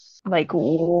Like,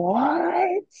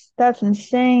 what? That's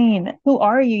insane. Who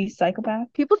are you, psychopath?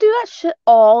 People do that shit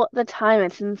all the time.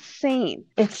 It's insane.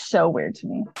 It's so weird to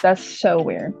me. That's so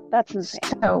weird. That's insane.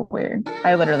 So weird.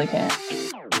 I literally can't.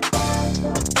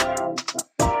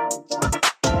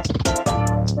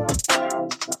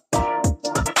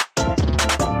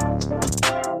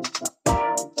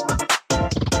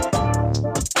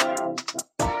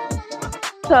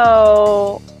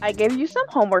 So, I gave you some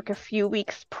homework a few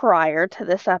weeks prior to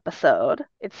this episode.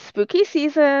 It's spooky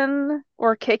season.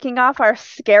 We're kicking off our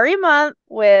scary month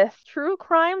with true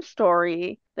crime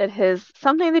story that is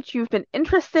something that you've been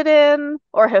interested in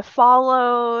or have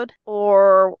followed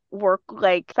or were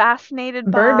like fascinated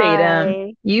Verbatim,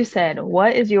 by. you said,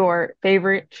 what is your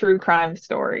favorite true crime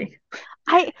story?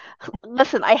 I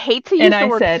listen, I hate to And use the I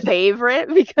word said,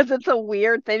 favorite because it's a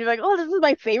weird thing to be like, oh, this is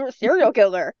my favorite serial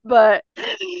killer. But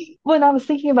when I was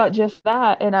thinking about just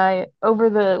that, and over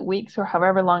the weeks or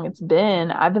however long it's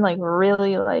been, I've been like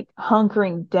really like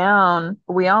hunkering down.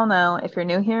 We all know, if you're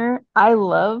new here, I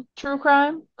love true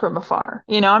crime from afar.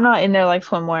 I'm not in there like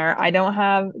swimwear. I don't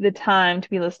have the time to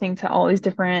be listening to all these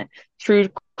different true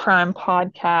crime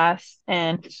podcasts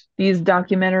and these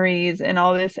documentaries and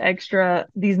all this extra,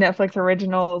 these Netflix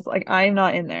originals. Like, I'm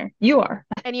not in there. You are.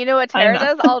 and you know what I'm Tara not.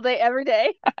 does all day, every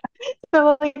day?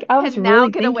 So like I was Can now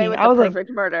really get away thinking, with I the was like, perfect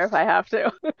murder if I have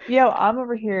to. yo, I'm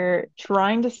over here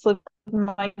trying to slip in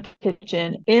my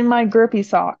kitchen in my grippy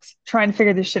socks, trying to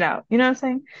figure this shit out. You know what I'm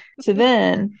saying? So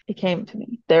then it came to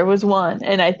me. There was one,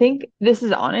 and I think this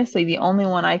is honestly the only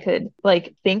one I could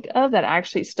like think of that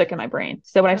actually stuck in my brain.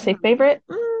 So when I say Mhm. favorite,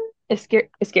 it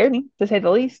scared me to say the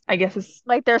least. I guess it's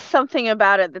Like there's something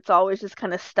about it that's always just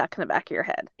kind of stuck in the back of your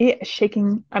head.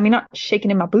 shaking. I mean, not shaking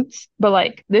in my boots, but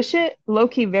like this shit, low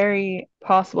key, very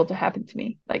possible to happen to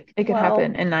me. Like it could Well,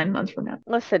 happen in 9 months from now.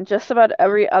 listen, just about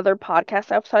every other podcast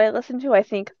episode I listen to, I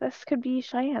think this could be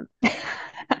Cheyenne.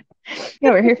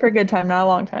 Yeah, we're here for a good time, not a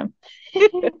long time.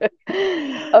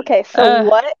 Okay, so uh,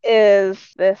 what is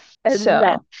this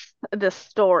event, so, this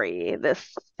story,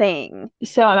 this thing?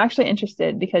 so I'm actually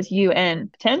interested because you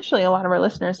and potentially a lot of our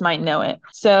listeners might know it.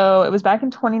 So it was back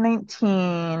in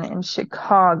 2019 in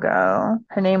Chicago.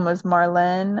 Her name was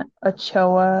Marlene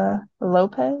Ochoa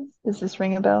Lopez. Does this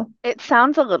ring a bell? It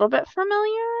sounds a little bit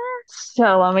familiar.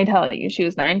 So let me tell you, she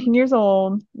was 19 years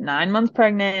old, 9 months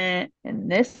pregnant,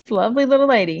 and this lovely little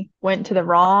lady went to the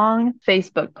wrong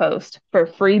Facebook post for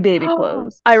free baby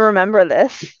clothes. I remember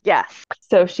this. Yes.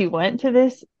 So she went to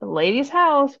this lady's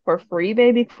house for free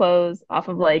baby clothes off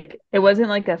of like, it wasn't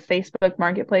like a Facebook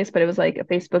marketplace, but it was like a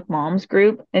Facebook moms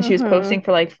group. And she was Mm-hmm. posting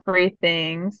for like free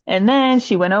things. And then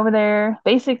she went over there.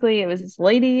 Basically, it was this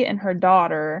lady and her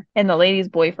daughter and the lady's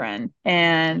boyfriend.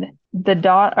 And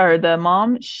the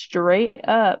mom straight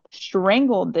up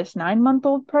strangled this 9 month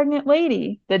old pregnant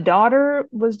lady. The daughter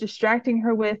was distracting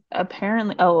her with,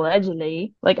 apparently,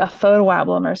 allegedly, like a photo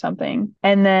album or something.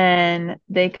 And then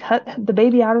they cut the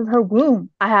baby out of her womb.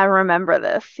 I remember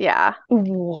this. Yeah.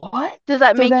 What? Does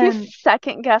that So make you then,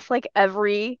 second guess like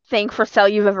everything for sale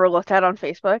you've ever looked at on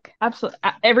Facebook? absolutely,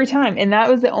 every time. And that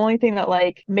was the only thing that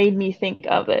like made me think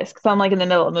of this because I'm like in the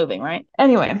middle of moving, right?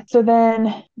 Anyway, so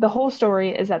then the whole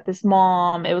story is that this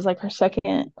mom, it was like her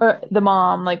second, or the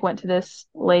mom like went to this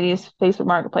lady's Facebook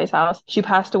Marketplace house. She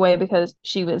passed away because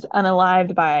she was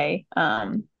unalived by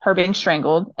her being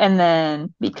strangled. And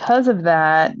then because of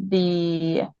that,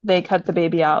 they cut the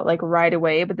baby out like right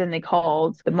away, but then they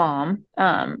called the mom,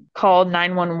 called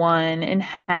 911 and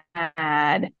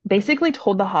had basically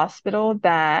told the hospital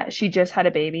that she just had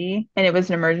a baby and it was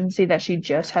an emergency, that she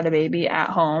just had a baby at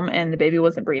home and the baby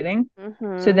wasn't breathing. So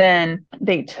Mm-hmm. then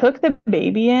they took the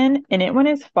baby in, and it went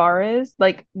as far as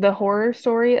like the horror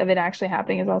story of it actually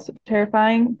happening is also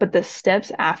terrifying, but the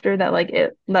steps after that, like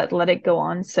it let it go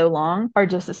on so long, are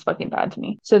just as fucking bad to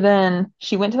me. So then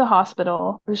she went to the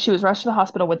hospital. She was rushed to the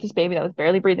hospital with this baby that was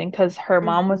barely breathing because her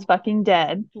mom Mm-hmm. was fucking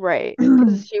dead. Right.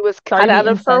 Because she was Sorry cut to be out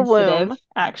of her insensitive, womb.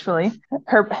 actually.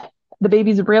 Her the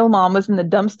baby's real mom was in the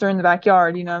dumpster in the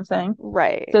backyard, you know what I'm saying?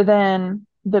 Right. So then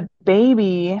the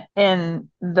baby and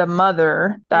the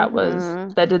mother Mm-hmm.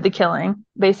 that did the killing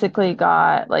basically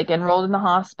got like enrolled in the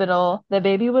hospital. The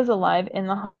baby was alive in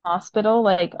the hospital,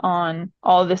 like on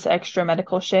all this extra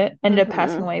medical shit. Ended up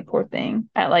passing Mm-hmm. away, poor thing,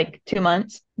 at like 2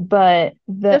 months. But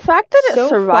The the fact that it so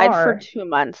survived for far 2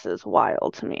 months is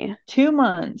wild to me. 2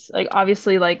 months, like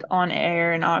obviously like on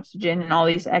air and oxygen and all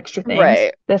these extra things.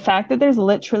 Right. The fact that there's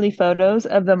literally photos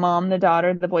of the mom, the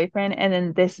daughter, the boyfriend, and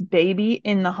then this baby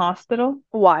in the hospital,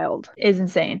 Wild. wild. Is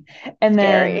insane. And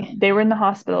then Scary. they were in the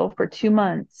hospital for 2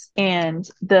 months, and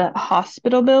the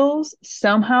hospital bills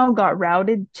somehow got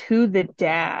routed to the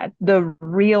dad, the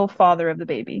real father of the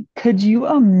baby. Could you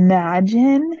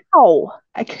imagine? Oh.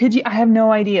 I have no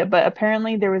idea, but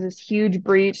apparently there was this huge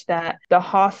breach that the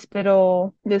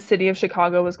hospital, the city of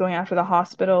Chicago was going after the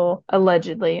hospital,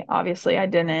 allegedly. Obviously, I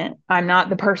didn't. I'm not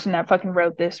the person that fucking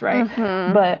wrote this, right?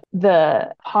 Mm-hmm. But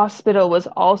the hospital was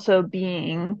also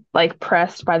being like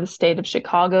pressed by the state of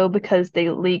Chicago because they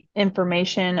leaked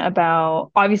information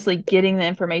about obviously getting the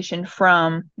information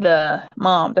from the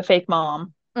mom, the fake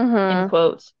mom, in Mm-hmm.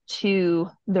 quotes, to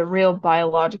the real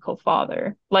biological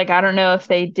father. Like, I don't know if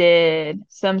they did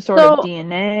some sort of So I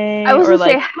DNA was or gonna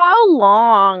say, like, how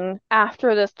long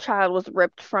after this child was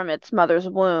ripped from its mother's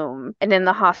womb and in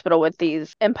the hospital with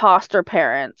these imposter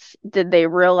parents did they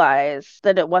realize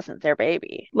that it wasn't their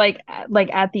baby? like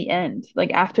at the end,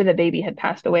 like after the baby had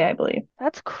passed away, I believe.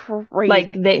 That's crazy.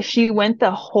 Like she went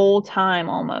the whole time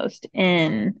almost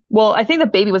in, well, I think the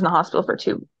baby was in the hospital for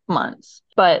 2 months,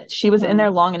 but she was in Mhm. there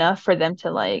long enough for them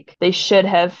to like, they should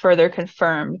have further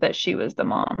confirmed that she was the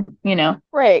mom, you know?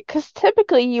 Right, because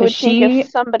typically you Because would think if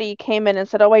she, somebody came in and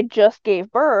said, "Oh, I just gave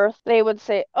birth," they would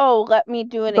say, "Oh, let me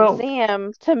do an but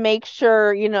exam to make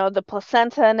sure, the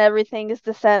placenta and everything is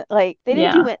descent." Like they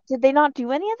didn't do yeah. it. Did they not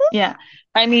do any of this? Yeah.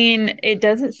 I mean, it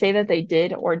doesn't say that they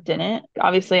did or didn't.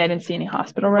 Obviously, I didn't see any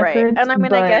hospital Right. records, And I mean,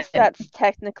 I but guess that's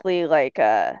technically like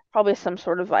probably some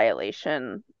sort of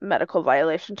violation, medical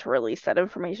violation to release that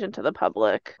information to the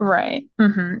public. right.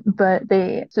 But so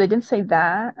they didn't say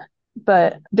that,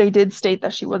 but they did state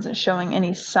that she wasn't showing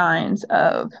any signs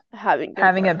of Having given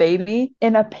having a birth. baby.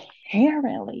 And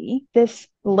apparently, this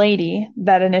lady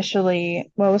that initially,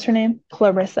 what was her name?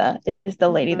 Clarissa is the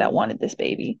lady Hmm. that wanted this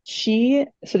baby.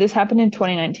 So this happened in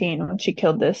 2019 when she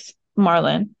killed this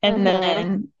Marlon. And Hmm.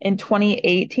 then in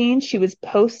 2018, she was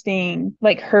posting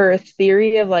like her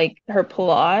theory of like her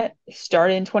plot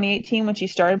started in 2018 when she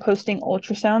started posting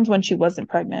ultrasounds when she wasn't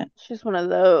pregnant. She's one of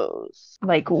those.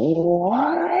 Like,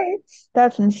 what?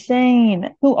 That's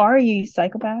insane. Who are you, you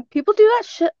psychopath? People do that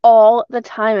shit all the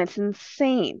time. It's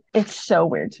insane. It's so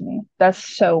weird to me. That's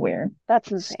so weird.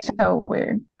 That's insane. So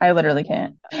weird. I literally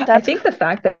can't. I That's think the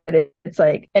fact that it's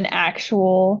like an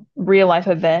actual real life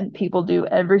event people do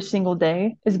every single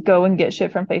day is go and get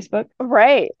shit from Facebook.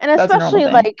 right. And That's a normal especially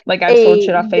thing. like Like I've sold a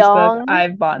shit off Facebook. young,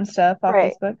 I've bought stuff off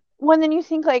right. Facebook. When then you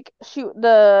think like shoot,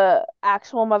 the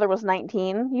actual mother was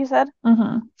 19, you said?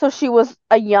 Mm-hmm. So she was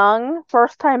a young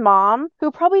first-time mom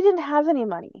who probably didn't have any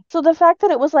money. So the fact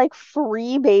that it was like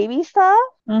free baby stuff,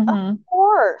 of Mm-hmm.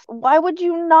 course. Why would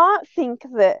you not think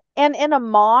that? And in a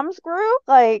mom's group,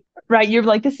 like, Right. You're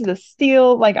like, this is a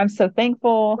steal. Like, I'm so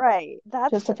thankful right.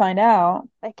 just That's to find out.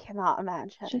 I cannot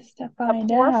imagine. Just to A find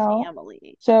poor out.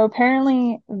 family. So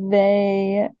apparently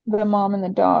the mom and the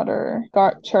daughter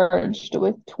got charged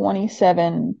with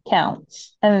 27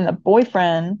 counts. And then the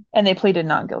boyfriend, and they pleaded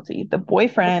not guilty. The Of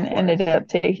boyfriend ended course. up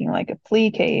taking like a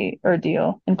plea case or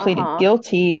deal and pleaded Uh-huh.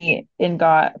 guilty and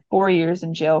got 4 years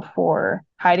in jail for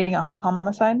hiding a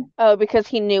homicide Oh, because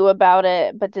he knew about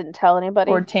it but didn't tell or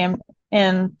anybody.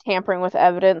 and Tampering with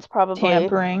evidence, probably.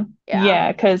 tampering. Yeah.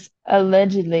 Yeah, because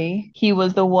allegedly he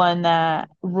was the one that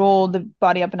rolled the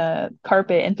body up in a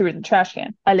carpet and threw it in the trash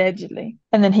can. Allegedly.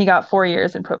 And then he got 4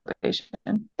 years in probation.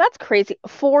 That's crazy.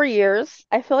 4 years.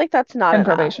 I feel like that's not In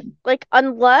enough. probation. Like,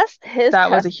 unless his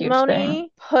That was a huge thing.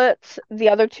 testimony puts the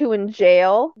other two in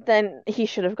jail, then he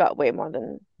should have got way more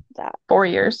than that. 4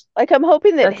 years. Like, I'm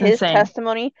hoping that That's his insane.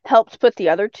 testimony helps put the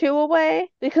other two away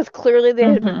because clearly they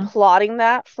had been Mm-hmm. plotting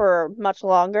that for much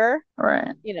longer.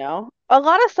 Right. A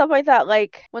lot of stuff like that,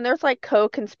 like when there's like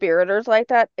co-conspirators like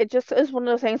that, it just is one of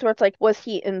those things where it's like, was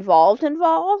he involved,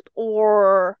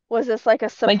 or was this like a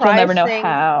Like you'll never surprise know thing?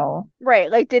 how Right,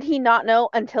 like did he not know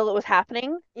until it was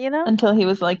happening? until he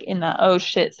was like in that oh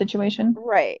shit situation.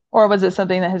 Right, Or was it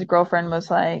something that his girlfriend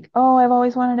was like, oh, I've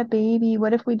always wanted a baby.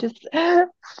 What if we just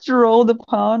strolled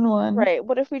upon one? right.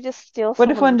 What if we just steal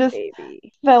What if one someone's just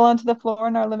baby? fell onto the floor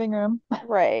in our living room?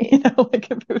 Right. You know,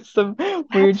 like if it was some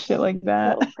weird That's shit like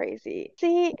that. so crazy.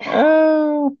 See,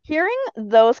 Oh, hearing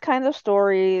those kinds of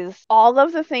stories, all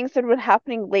of the things that have been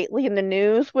happening lately in the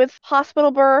news with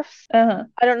hospital births, uh-huh.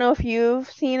 I don't know if you've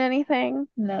seen anything.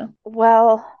 No.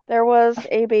 Well, there was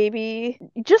a baby.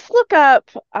 Just look up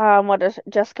what is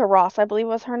Jessica Ross, I believe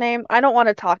was her name. I don't want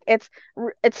to talk. It's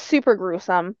super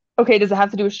gruesome. Okay, does it have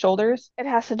to do with shoulders? It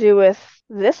has to do with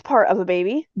this part of the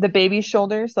baby. The baby's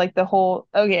shoulders, like the whole.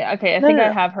 Oh yeah, okay. I No, think no, I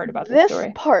no. have heard about this This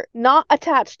story. part, not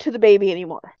attached to the baby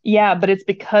anymore. Yeah, but it's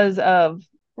because of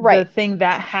the Right. thing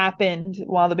that happened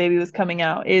while the baby was coming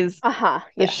out is Uh-huh.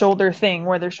 the Yes. shoulder thing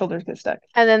where their shoulders get stuck.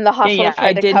 And then the Yeah, hospital yeah, I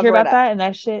tried to did hear cover it about up. that, and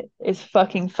that shit is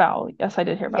fucking foul. Yes, I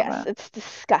did hear about Yes, that. it's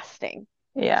disgusting.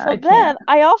 Yeah, So I can't. then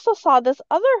I also saw this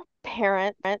other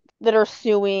parent that are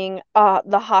suing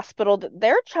the hospital that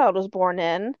their child was born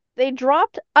in. They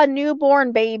dropped a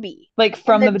newborn baby. Like And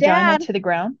from the the vagina dad, to the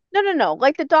ground. no, no, no.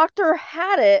 Like the doctor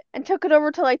had it and took it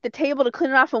over to like the table to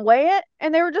clean it off and weigh it.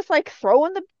 And they were just like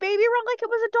throwing the baby around like it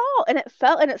was a doll. And it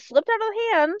fell and it slipped out of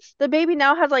the hands. The baby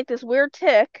now has like this weird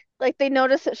tick. Like they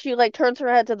notice that she like turns her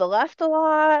head to the left a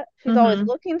lot. She's always Mm-hmm.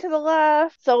 looking to the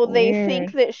left. So they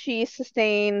think Weird. that she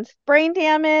sustained brain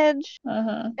damage.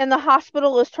 Uh-huh. And the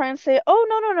hospital is trying to say, oh,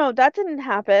 no, no, no, that didn't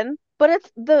happen. But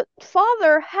it's the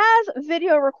father has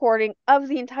video recording of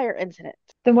the entire incident.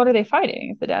 Then what are they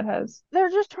fighting if the dad has?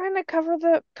 They're just trying to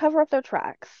cover up their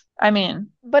tracks. I mean,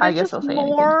 But I it's guess just they'll say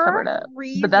anything to cover more it up.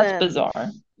 But that's reasons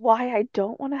bizarre. why I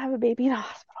don't want to have a baby in a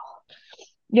hospital.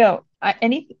 Yo,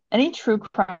 any true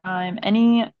crime,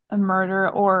 any murder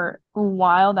or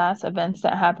wild ass events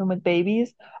that happen with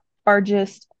babies are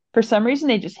just for some reason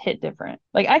they just hit different.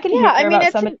 Like I could Yeah, hear I mean about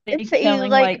it's somebody it's a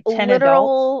killing like like 10 adults.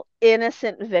 literal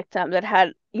innocent victim that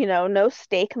had, no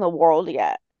stake in the world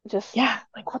yet. Just Yeah,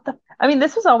 like what the I mean,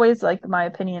 this was always like my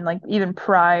opinion, like even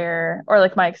prior or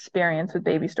like my experience with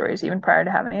baby stories, even prior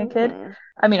to having a kid. mhm,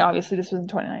 I mean, obviously this was in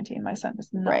 2019. My son is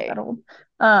not right. that old.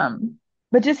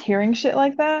 But just hearing shit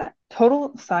like that,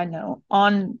 total side note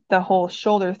on the whole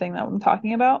shoulder thing that I'm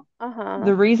talking about. Uh-huh.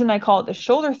 The reason I call it the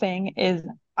shoulder thing is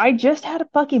I just had a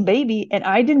fucking baby and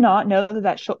I did not know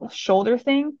that shoulder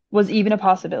thing was even a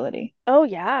possibility. Oh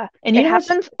yeah. And It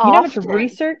happens you know how much often.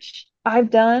 research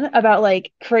I've done about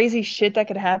like crazy shit that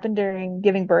could happen during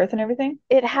giving birth and everything?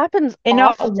 It happens And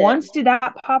not often. once did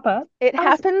that pop up. It I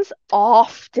was happens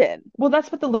often. well,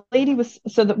 that's what the lady was.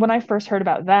 So that when I first heard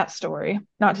about that story,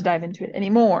 not to dive into it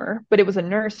anymore, but it was a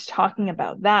nurse talking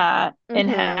about that and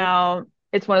Mm-hmm. how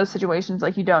it's one of those situations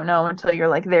like you don't know until you're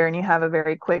like there and you have a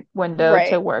very quick window to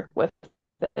Right. work with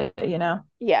it.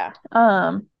 Yeah.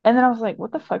 And then I was like,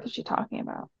 what the fuck is she talking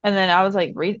about? And then I was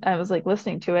like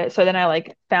listening to it. So then I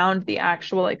like found the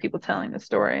actual like people telling the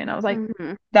story and I was like,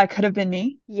 Mm-hmm. that could have been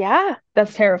me. Yeah.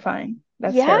 That's terrifying.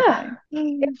 That's Yeah. terrifying.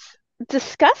 It's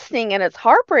disgusting and it's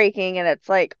heartbreaking and it's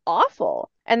like awful.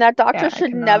 And that doctor Yeah, I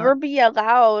should never cannot. be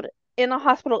allowed in a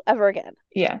hospital ever again.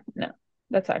 Yeah, no.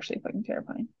 That's actually fucking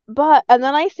terrifying. But, and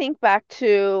then I think back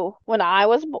to when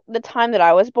the time that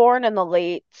I was born in the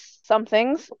late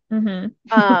somethings,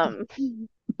 Mm-hmm. um,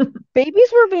 babies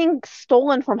were being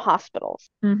stolen from hospitals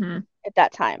Mm-hmm. at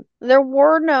that time. There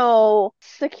were no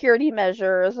security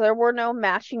measures, there were no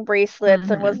matching bracelets,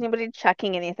 there Mm-hmm. wasn't anybody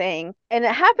checking anything. And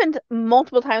it happened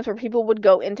multiple times where people would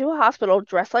go into a hospital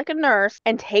dressed like a nurse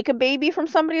and take a baby from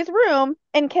somebody's room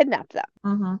and kidnap them.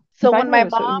 Mm-hmm. So Back when then it my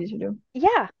was so mom easy to do.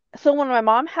 yeah. So when my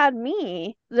mom had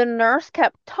me, the nurse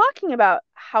kept talking about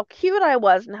how cute I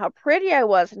was and how pretty I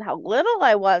was and how little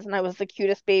I was, and I was the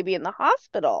cutest baby in the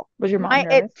hospispittal. Was your mom It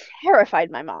nervous? terrified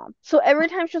my mom. So every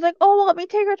time she was like, "Oh, well, let me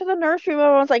take her to the nursery," my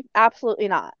mom's like, "Absolutely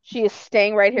not. She is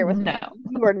staying right here with me. No.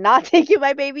 You are not taking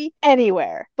my baby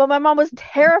anywhere." But my mom was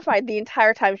terrified the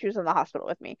entire time she was in the hospital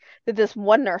with me that this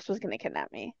one nurse was going to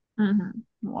kidnap me. Mm-hmm.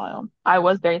 Wow. I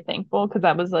was very thankful because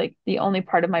that was like the only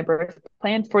part of my birth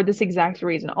plan for this exact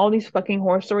reason. All these fucking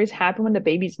horror stories happen when the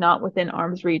baby's not within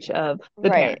arm's reach of the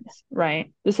Right. parents,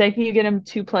 right? The second you get them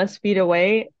 2+ feet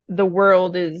away, the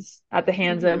world is at the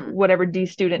hands of Hmm. whatever D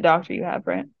student doctor you have,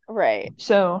 right? Right.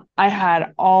 So I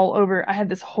had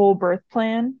this whole birth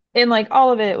plan. And like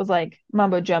all of it was like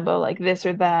mumbo jumbo, like this or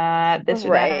Right.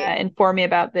 that, inform me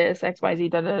about this, XYZ,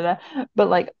 da da da. But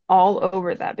like all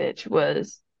over that bitch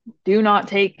was do not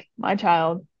take my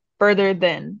child further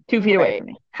than 2 feet away Right. from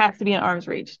me. Has to be in arm's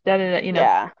reach. Da da da.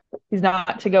 Yeah. He's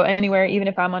not to go anywhere, even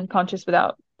if I'm unconscious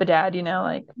without the dad.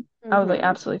 Like I was like, Hmm.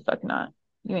 absolutely fuck not.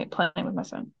 You ain't playing with my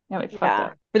son. You got me fucked Yeah.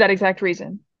 up. For that exact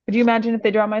reason. Could you imagine if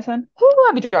they dropped my son? Who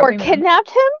would be Or dropping them? kidnapped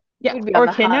him? Yeah, We'd be on or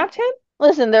the hunt. kidnapped him?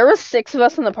 Listen, there was six of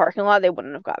us in the parking lot. They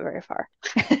wouldn't have got very far.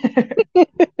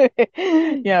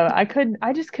 Yeah,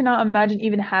 I just cannot imagine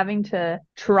even having to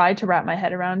try to wrap my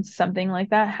head around something like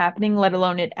that happening, let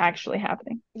alone it actually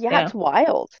happening. Yeah, You it's know,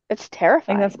 wild. It's like that's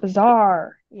terrifying.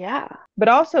 bizarre. Yeah. But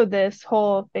also this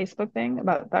whole Facebook thing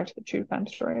about back to the true crime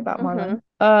story about Hmm.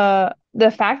 Marlon.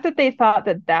 The fact that they thought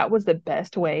that that was the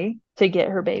best way to get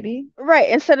her baby. Right.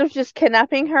 Instead of just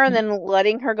kidnapping her and then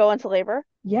letting her go into labor.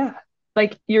 Yeah.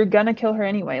 Like you're gonna kill her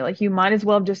anyway. Like you might as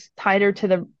well have just tied her to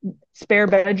the spare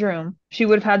bedroom. She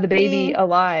would have had the baby See,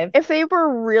 alive. if they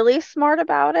were really smart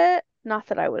about it, Not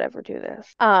that I would ever do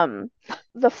this.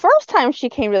 The first time she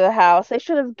came to the house, they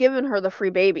should have given her the free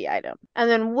baby item and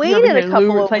then You're over waited a here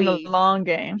couple of playing the weeks. long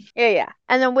game. Yeah, yeah.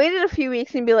 And then waited a few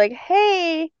weeks and be like,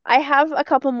 hey, I have a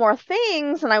couple more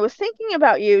things and I was thinking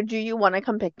about you. Do you want to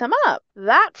come pick them up?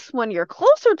 That's when you're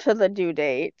closer to the due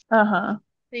date. Uh-huh.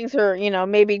 Things are,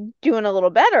 maybe doing a little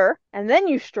better, and then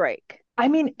you strike. I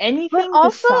mean, But anything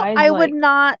also, besides I would like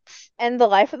not end the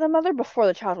life of the mother before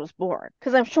the child was born,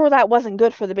 because I'm sure that wasn't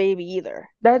good for the baby either.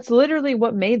 that's literally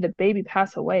what made the baby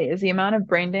pass away is the amount of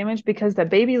brain damage because the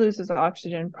baby loses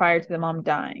oxygen prior to the mom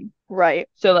dying. Right.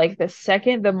 So like the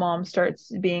second the mom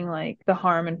starts being like the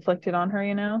harm inflicted on her,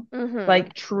 Mm-hmm.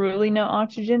 like truly no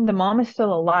oxygen, the mom is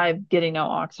still alive getting no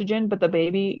oxygen, but the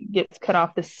baby gets cut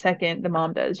off the second the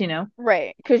mom does.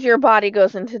 Right. Because your body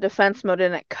goes into defense mode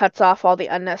and it cuts off all the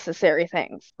unnecessary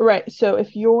things. Right. So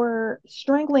if you're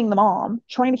strangling the mom,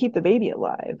 trying to keep the baby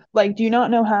alive, like, do you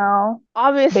not know how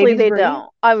Obviously, babies they breathe? don't.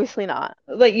 Obviously not.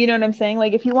 Like, you know what I'm saying?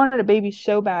 Like, if you wanted a baby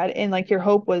so bad and like your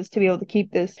hope was to be able to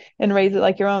keep this and raise it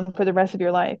like your own for the rest of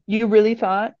your life, you really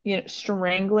thought,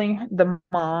 strangling the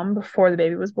mom before the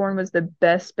baby was born was the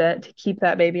best bet to keep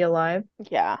that baby alive,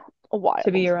 Yeah. to be Wild.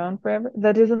 your own forever?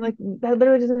 That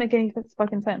literally doesn't make any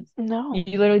fucking sense. No.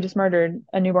 You literally just murdered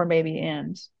a newborn baby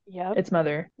and Yep. its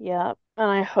mother. Yep. And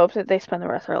I hope that they spend the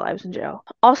rest of their lives in jail.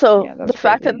 Also, Yeah, the that's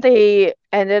fact that crazy. they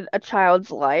ended a child's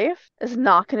life is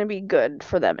not going to be good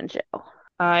for them in jail.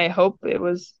 I hope it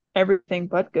was everything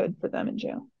but good for them in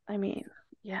jail. I mean,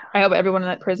 yeah. I hope everyone in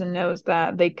that prison knows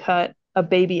that they cut a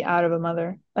baby out of a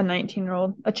mother, a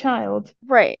 19-year-old,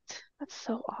 Right. That's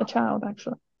so a awful. child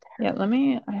actually. Yeah,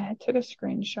 I took a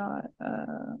screenshot.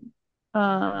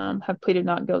 Have pleaded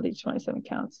not guilty to 27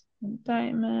 counts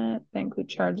indictment. They include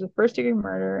charges of first degree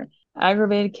murder,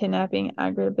 aggravated kidnapping,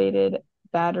 aggravated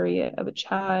battery of a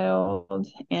child,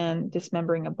 and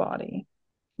dismembering a body,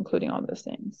 including all those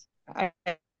things. I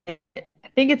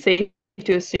think it's safe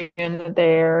to assume that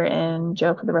they're in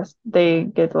jail for the rest. They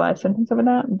get the life sentence over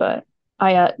that, but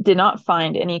I did not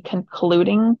find any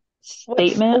concluding What's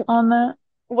statement on that.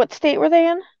 what state were they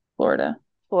in? Florida.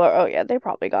 Well, oh yeah, they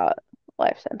probably got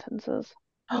life sentences.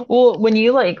 Well, when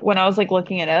I was like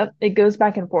looking it up, it goes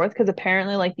back and forth because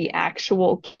apparently like the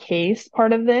actual case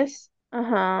part of this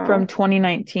Uh-huh. from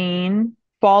 2019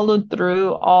 followed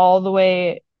through all the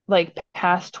way like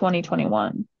past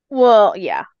 2021. Well,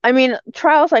 yeah. I mean,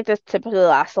 trials like this typically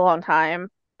last a long time,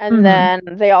 and Mm-hmm. then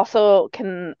they also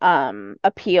can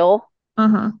appeal,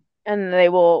 Mm-hmm. and they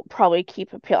will probably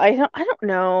keep appeal. I don't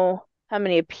know how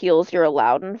many appeals you're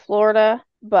allowed in Florida,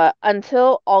 but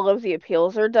until all of the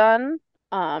appeals are done,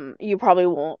 you probably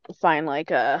won't find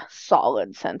like a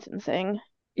solid sentencing.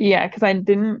 Yeah, because I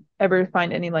didn't ever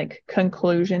find any like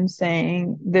conclusion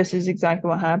saying this is exactly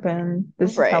what happened.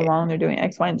 This is how Right. long they're doing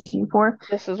X, Y, and Z for.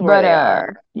 This is where But they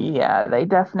are. yeah, they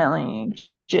definitely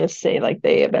just say like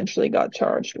they eventually got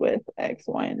charged with X,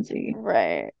 Y, and Z.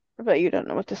 Right. But you don't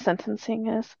know what the sentencing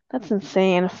is. That's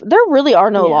insane. There really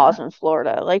are no laws Yeah, in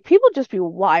Florida. Like people just be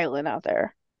wilding out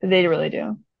there. they really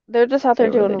do. They're just out there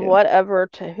They really doing do. whatever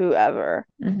to whoever.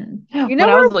 You know When I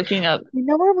where was looking up you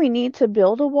know where we need to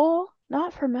build a wall?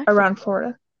 Not for Mexico. around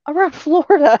Florida, Around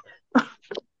Florida.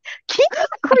 Keep that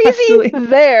crazy actually,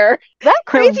 there. That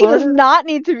no, crazy does Florida. not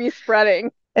need to be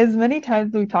spreading. As many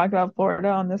times as we talked about Florida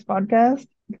on this podcast,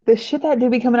 the shit that do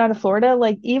be coming out of Florida,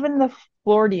 like even the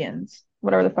Floridians,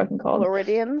 whatever they're fucking called,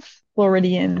 Floridians.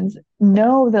 Floridians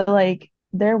know that like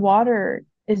their water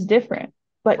is different.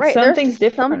 Like Right, there's something's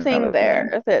different about something over there.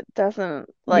 there that doesn't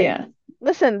like Yeah.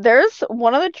 listen, there's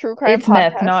one of the true crime It's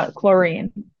meth, podcasts. not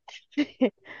chlorine.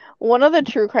 One of the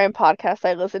true crime podcasts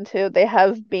I listen to, they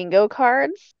have bingo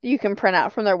cards you can print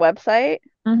out from their website.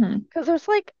 Hmm. Because there's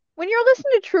like, when you're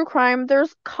listening to true crime,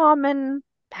 there's common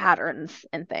patterns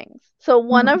and things. So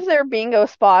one Hmm. of their bingo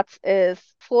spots is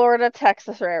Florida,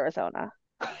 Texas, or Arizona.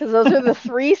 Because those are the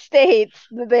three states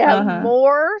that they have Uh-huh.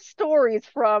 more stories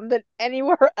from than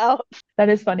anywhere else. That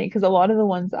is funny because a lot of the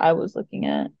ones I was looking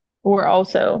at were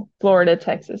also Florida,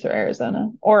 Texas, or Arizona,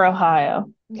 or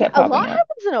Ohio Yeah, kept a lot popping up.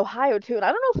 happens in Ohio too, and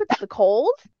I don't know if it's the cold.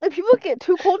 Like people get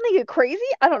too cold and they get crazy.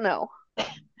 I don't know.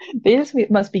 They just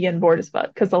must be getting bored as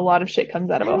fuck because a lot of shit comes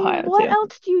out of I mean, Ohio what too.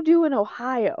 else do you do in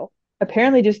Ohio?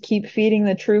 Apparently, just keep feeding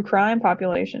the true crime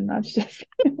population. That's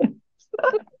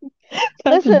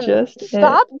Listen, just it.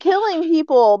 stop killing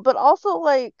people, but also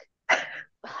like,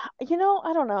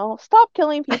 I don't know. Stop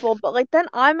killing people, but like then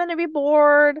I'm gonna be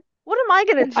bored. What am I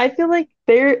gonna do? I feel like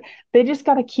they just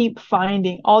got to keep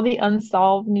finding all the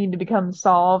unsolved need to become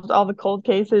solved. All the cold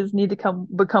cases need to come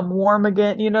become warm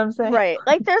again. You know what I'm saying? Right.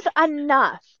 Like there's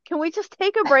enough. Can we just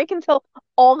take a break until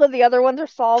all of the other ones are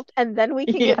solved and then we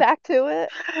can get Yeah, back to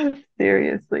it?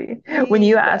 seriously. When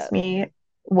you asked Yes. me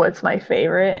what's my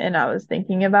favorite and I was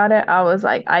thinking about it, I was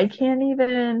like, I can't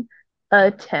even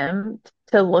attempt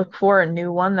to look for a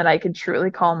new one that I could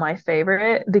truly call my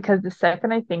favorite because the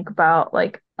second I think about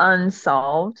like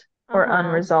unsolved or Uh-huh.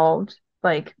 unresolved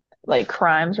like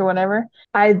crimes or whatever,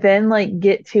 I then like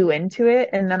get too into it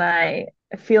and then I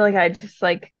feel like I just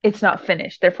like it's not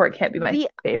finished, therefore it can't be my The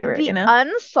favorite, you the know?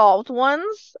 unsolved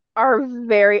ones are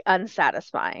very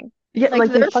unsatisfying. Yeah, Like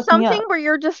like they there's fuck me something up. where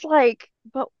you're just like,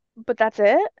 but that's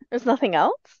it? There's nothing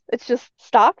else? It's just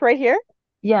stopped right here?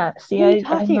 Yeah, see, What are you I'm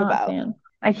talking not a about? fan.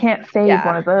 I can't fave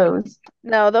one Yeah. of those.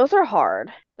 No, those are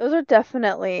hard. Those are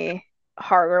definitely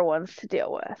harder ones to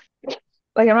deal with.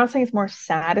 Like, I'm not saying it's more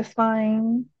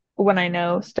satisfying when I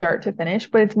know start to finish,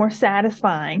 but it's more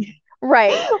satisfying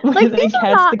Right. Like when these they are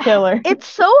catch not, the killer. it's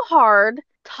so hard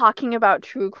talking about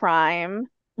true crime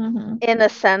Hmm. in a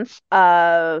sense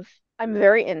of I'm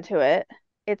very into it.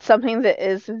 It's something that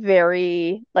is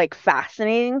very like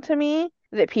fascinating to me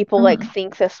that people like Hmm.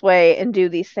 think this way and do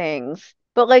these things.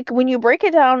 But like when you break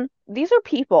it down, these are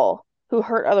people who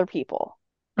hurt other people.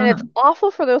 And it's Hmm.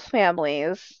 awful for those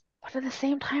families. But at the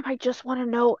same time, I just want to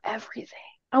know everything.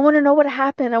 I want to know what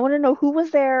happened. I want to know who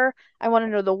was there. I want to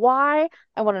know the why.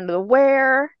 I want to know the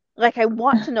where. Like I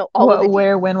want to know all of the What,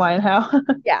 where, details. when, why, and how.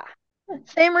 Yeah.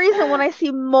 Same reason when I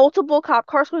see multiple cop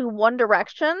cars going one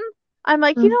direction, I'm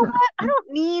like, you know Hmm. what? I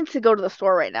don't need to go to the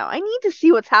store right now. I need to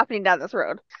see what's happening down this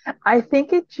road. I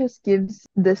think it just gives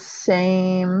the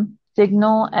same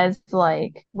signal as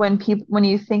like when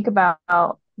you think about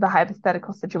the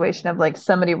hypothetical situation of like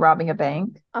somebody robbing a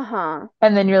bank. Uh-huh.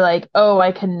 And then you're like, oh,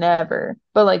 I can never.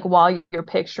 But like while you're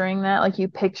picturing that, like you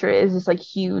picture it as this like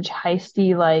huge,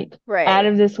 heisty, like out Right.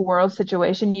 of this world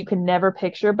situation you can never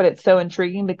picture, but it's so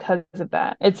intriguing because of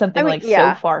that. It's I something mean, like so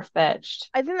yeah.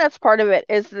 far-fetched. I think that's part of it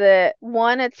is that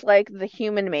one, it's like the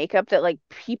human makeup that like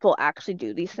people actually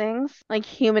do these things. Like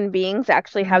human beings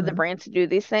actually have the Hmm. brains to do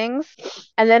these things.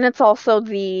 And then it's also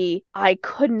the I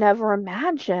could never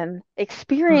imagine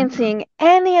Hmm. experiencing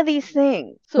any of these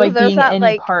things. So Like there's being that any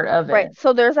like, part of right. it.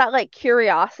 So there's that like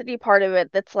curiosity part of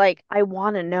it that's like, I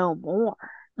want to know more.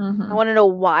 I Hmm. want to know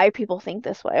why people think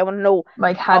this way. I want to know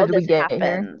Like, how how did we this get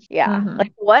here? happens. Yeah. Hmm.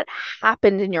 Like what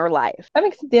happened in your life? I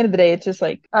think at the end of the day, it's just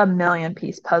like a million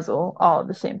piece puzzle, all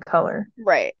the same color,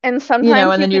 Right. And you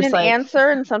know, sometimes and you then you're get just an like, answer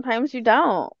and sometimes you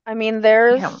don't. I mean,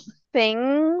 there's damn,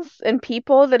 things and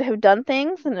people that have done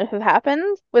things and that have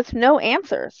happened with no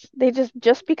answers. They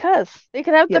just because. They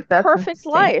could have the yep, that's perfect insane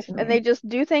life to and they me. just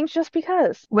do things just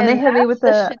because. When they And hit me that's with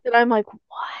the the, shit that I'm like, what?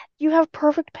 You have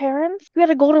perfect parents? You had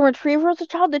a golden retriever as a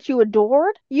child that you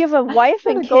adored? You have a wife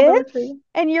with and a golden kids? retriever.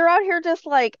 And you're out here just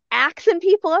like axing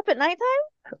people up at nighttime?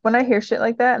 When I hear shit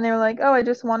like that and they were like, "Oh, I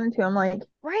just wanted to," I'm like,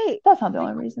 Right. "That's not the Like,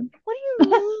 only reason." what do you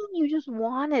mean you just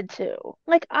wanted to?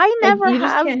 Like, I Like, never you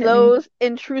just have can't hit me. those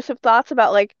intrusive thoughts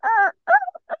about like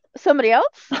somebody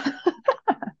else.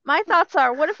 My thoughts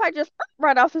are, what if I just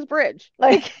right off this bridge?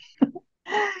 Like,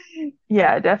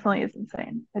 Yeah, it definitely is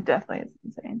insane. It definitely is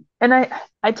insane. And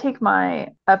I take my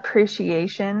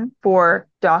appreciation for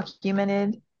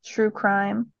documented true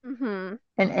crime mm-hmm,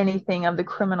 and anything of the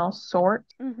criminal sort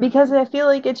because mm-hmm. I feel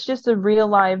like it's just a real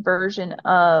live version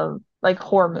of like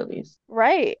horror movies.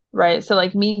 Right, Right. So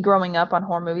like me growing up on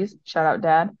horror movies, shout out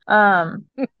dad.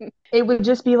 It would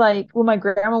just be like when my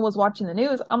grandma was watching the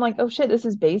news, I'm like, oh shit, this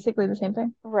is basically the same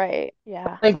thing. right,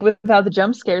 yeah. Like without the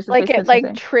jump scares, it's Like basically it the same like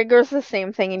thing. triggers the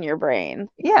same thing in your brain.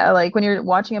 Yeah, like when you're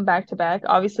watching them back to back,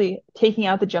 obviously taking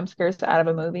out the jump scares out of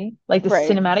a movie, like the Right.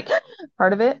 cinematic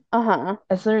part of it, Uh-huh.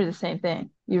 it's literally the same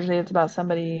thing. Usually it's about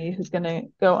somebody who's gonna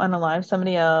go unalive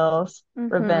somebody else,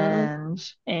 Mm-hmm.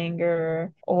 revenge,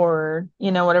 anger, or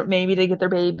whatever, maybe to get their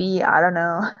baby. I don't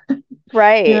know.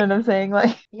 You know Right. what I'm saying?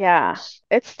 Like Yeah.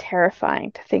 It's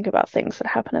terrifying to think about things that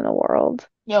happen in the world.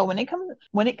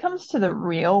 when it comes to the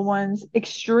real ones,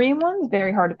 extreme ones,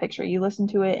 very hard to picture. You listen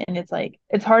to it and it's like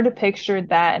it's hard to picture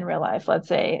that in real life. Let's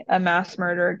say a mass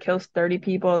murderer kills 30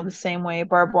 people the same way,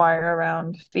 barbed wire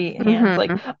around feet, hands,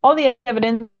 like Mm-hmm. all the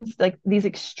evidence, like these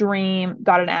extreme,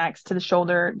 got an axe to the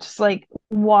shoulder, just like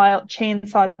wild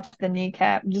chainsaw to the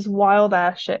kneecap, just wild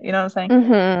ass shit. You know what I'm saying?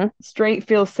 Mm-hmm. Straight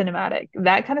feels cinematic.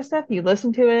 That kind of stuff, you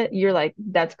listen to it, you're like,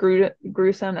 that's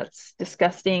gruesome, that's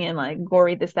disgusting, and like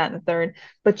gory, this, that, and the third.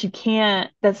 but you can't,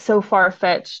 that's so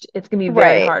far-fetched. It's gonna be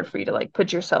very Right. hard for you to like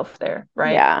put yourself there,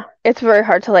 right? Yeah. It's very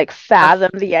hard to like That's,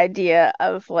 fathom the idea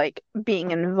of like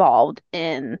being involved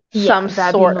in some yeah,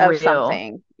 that being sort of real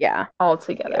something. Yeah.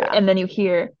 altogether. Yeah. And then you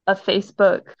hear a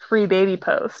Facebook free baby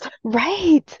post.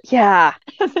 Right. Yeah.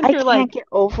 And then I you're like, can't get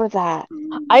over that.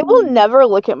 I will "Mm." never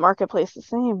look at Marketplace the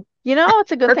same. You know,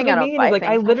 it's a good That's thing what I I don't mean. Is buy like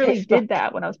I things on literally Facebook. did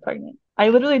that when I was pregnant. I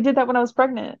literally did that when I was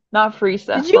pregnant. Not free Did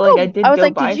stuff, you but like I go? I did was go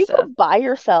like, did buy you go stuff. by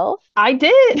yourself? I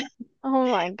did. Oh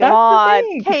my That's the God.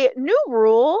 thing. Okay, new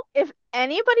rule. If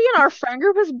anybody in our friend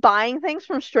group is buying things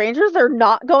from strangers, they're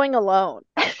not going alone.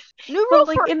 New rule But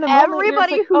like for in the moment, you're just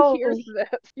everybody like, who hears oh,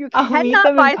 this. You I'll meet cannot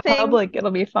them in buy things. public. It'll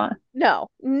be fun. No,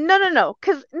 no, no, no.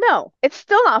 Because no, it's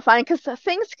still not fine because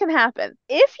things can happen.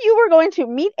 If you were going to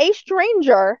meet a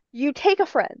stranger, you take a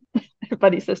friend.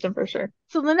 Buddy system for sure.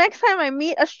 So the next time I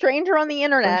meet a stranger on the For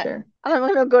internet sure. and I'm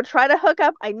going to go try to hook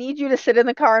up, I need you to sit in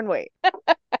the car and wait.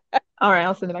 All right,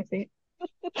 I'll sit in the back seat.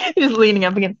 Just leaning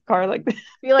up against the car like this.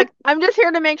 Be like, I'm just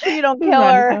here to make sure you don't This is kill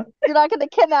her. Monica. You're not going to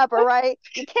kidnap her, right?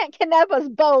 You can't kidnap us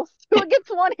both. Who gets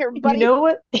one here, You buddy? know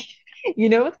what? You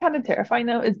know what's kind of terrifying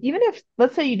though is even if,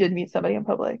 let's say you did meet somebody in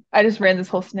public. I just ran this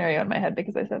whole scenario in my head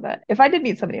because I said that. If I did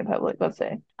meet somebody in public, let's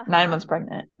say 9 months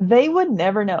pregnant, they would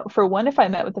never know. For one, if I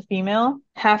met with a female,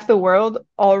 half the world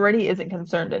already isn't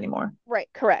concerned anymore. Right,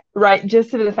 correct. Right? Just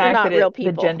to the They're fact not that real the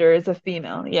people. gender is a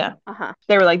female. Yeah. Uh-huh.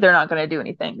 They were like, they're not going to do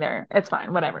anything there. It's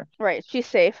fine, whatever. Right. She's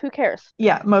safe. Who cares?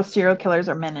 Yeah, most serial killers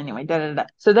are men anyway. Da, da, da.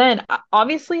 So then,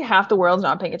 obviously, half the world's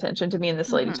not paying attention to me and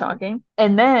this lady Hmm. talking.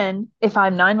 And then, if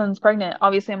I'm 9 months pregnant,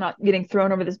 obviously, I'm not getting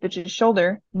thrown over this bitch's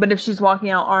shoulder. But if she's walking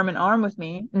out arm in arm with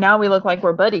me, now we look like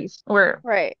we're buddies.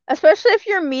 Right. Especially if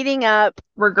you're meeting up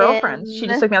We're girlfriends. She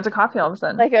just in took me out to coffee all of a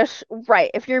sudden. like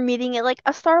right. If you're meeting at like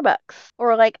a Starbucks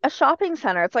or like a shopping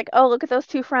center, it's like, oh, look at those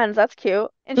two friends. That's cute.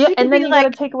 And Yeah, she could and then be you got to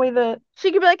like, take away the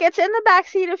it's in the back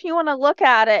seat if you want to look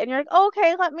at it. And you're like, oh,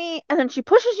 okay, let me. And then she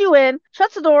pushes you in,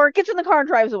 shuts the door, gets in the car, and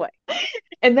drives away.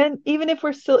 And then even if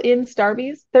we're still in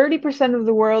Starbucks, 30% of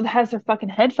the world has their fucking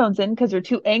headphones in because they're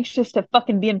too anxious to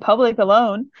fucking be in public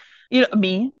alone. You know,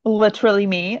 me, literally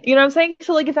me. You know what I'm saying?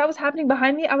 So like if that was happening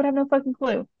behind me, I would have no fucking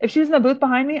clue. If she was in the booth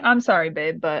behind me, I'm sorry,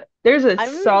 babe, but there's a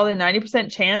I'm solid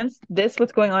 90% chance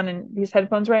what's going on in these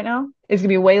headphones right now, is gonna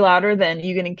be way louder than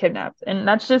you getting kidnapped. And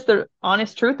that's just the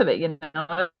honest truth of it, you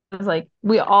know? It's like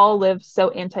we all live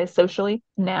so antisocially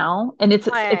now, and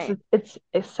I it's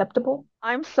acceptable.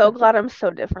 I'm so glad I'm so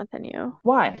different than you.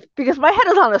 Why? Because my head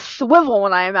is on a swivel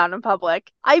when I am out in public.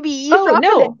 I be Oh eavesdropping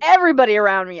to no. everybody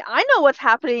around me. I know what's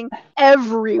happening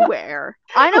everywhere.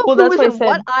 I know Well, who that's is why I in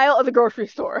what said aisle of the grocery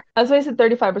store. that's why I said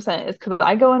 35% is because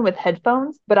I go in with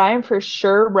headphones, but I am for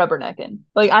sure rubbernecking.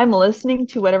 Like I'm listening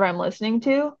to whatever I'm listening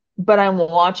to, but I'm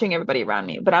watching everybody around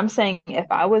me. But I'm saying if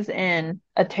I was in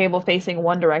a table facing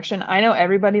one direction, I know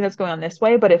everybody that's going on this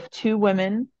way, but if two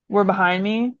women were behind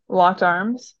me, locked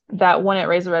arms, that wouldn't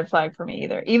raise a red flag for me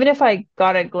either. Even if I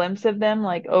got a glimpse of them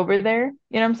like over there,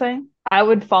 you know what I'm saying? I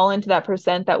would fall into that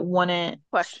percent that wouldn't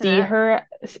Question see it. her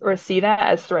or see that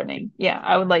as threatening. Yeah,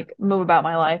 I would like move about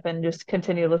my life and just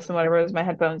continue to listen to whatever was my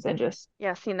headphones and just,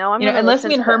 Yes, you know, you know, unless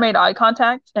me and her made eye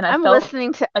contact and I'm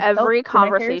listening to I felt every the neck hairs.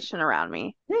 conversation around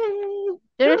me.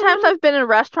 There are times I've been in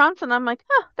restaurants and I'm like,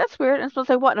 oh, that's weird. And someone's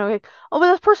like, what? And I'm like, oh,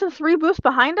 but this person 3 booths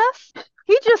behind us?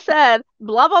 He just said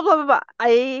blah blah blah blah blah.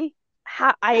 I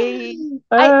Oh,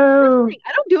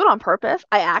 I don't do it on purpose.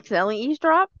 I accidentally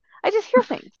eavesdrop. I just hear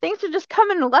things. Things are just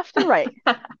coming left and right.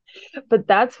 but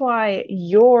that's why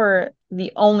you're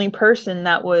the only person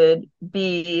that would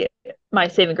be my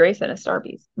saving grace in a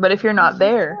Starbucks. But if you're This not is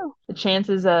there, true. the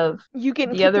chances of You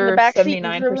getting the kicked in the other back seat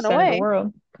and driven 79% of the away.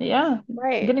 world, yeah,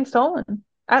 Right. getting stolen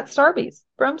at Starbucks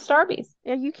from Starbucks.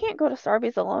 Yeah, you can't go to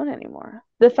Starbucks alone anymore.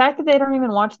 The fact that they don't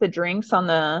even watch the drinks on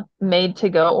the made to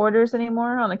go orders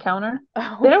anymore on the counter, they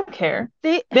Oh, don't care.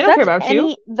 They don't care about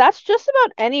you. that's just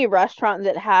about any restaurant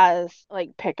that has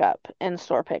like pickup and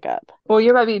store pickup. Well,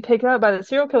 you're about to be picked up by the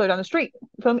serial killer down the street.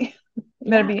 Feel me? You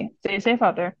better Yeah. be stay safe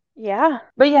out there. Yeah.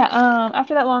 But yeah,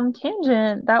 after that long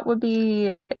tangent, that would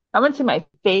be I wouldn't say my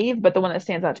fave, but the one that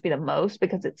stands out to be the most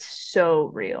because it's so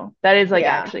real. That is like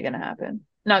Yeah. actually gonna happen.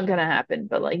 Not gonna happen,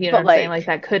 but like you know But what I'm saying? Like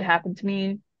like that could happen to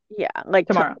me yeah, like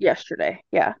tomorrow. yesterday.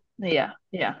 Yeah. Yeah,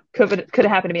 yeah. Could have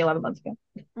happened to me 11 months ago.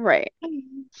 Right.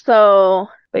 So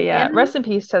But yeah, in rest in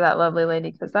peace to that lovely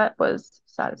lady because that was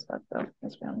sad as fuck though,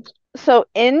 let's be honest.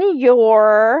 in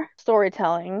your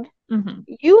storytelling, Hmm.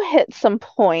 you hit some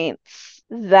points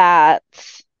that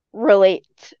relate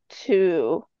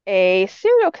to a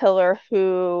serial killer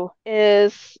who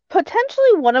is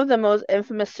potentially one of the most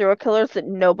infamous serial killers that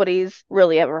nobody's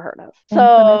really ever heard of.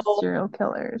 Infamous So, serial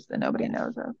killers that nobody yes,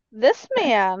 knows of. this Okay.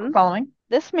 man, Following.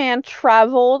 this man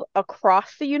traveled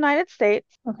across the United States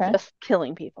Okay. just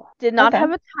killing people. Did not Okay.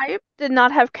 have a type, did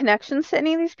not have connections to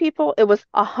any of these people. It was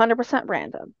 100%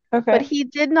 random. But Okay. he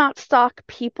did not stalk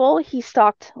people, he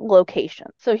stalked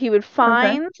locations. So he would Okay.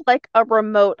 find like a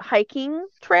remote hiking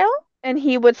trail and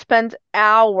he would spend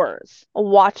hours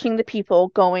watching the people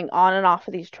going on and off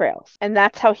of these trails. And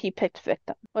that's how he picked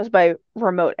victims, was by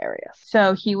remote areas.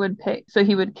 So he would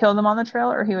kill them on the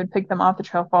trail or he would pick them off the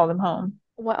trail, follow them home.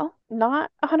 Well, not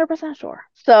 100% sure.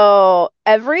 So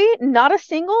not a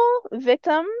single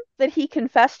victim that he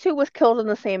confessed to was killed in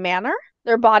the same manner.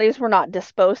 Their bodies were not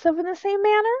disposed of in the same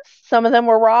manners. Some of them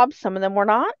were robbed, some of them were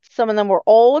not. Some of them were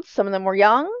old, some of them were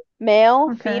young. Male,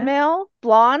 Okay. female,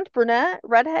 blonde, brunette,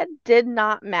 redhead, did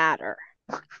not matter.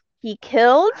 He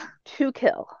killed to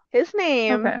kill. His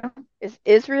name Okay. is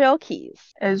Israel Keys.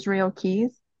 Israel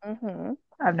Keys. hmm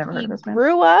I've never heard He of this man.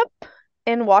 grew up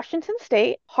in Washington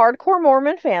State, hardcore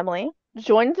Mormon family,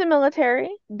 joined the military,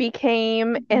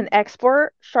 became an Mhm.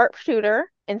 expert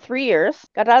sharpshooter in 3 years,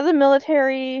 got out of the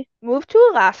military, moved to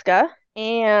Alaska,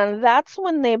 and that's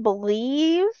when they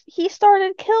believe he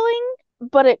started killing,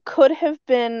 but it could have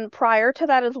been prior to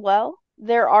that as well.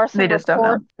 There are They some just don't know.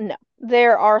 reports, no,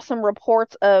 there are some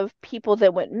reports of people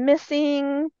that went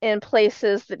missing in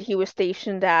places that he was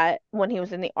stationed at when he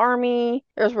was in the army.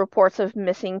 There's reports of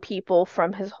missing people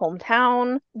from his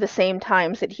hometown the same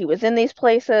times that he was in these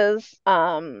places.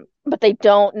 But they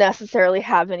don't necessarily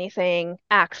have anything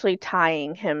actually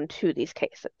tying him to these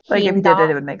cases. Like He if he did it,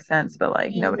 not it would make sense, but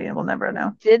like he nobody will never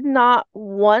know. did not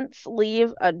once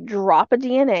leave a drop of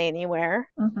DNA anywhere.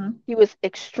 Hmm. He was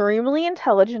extremely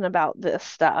intelligent about this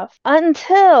stuff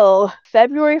until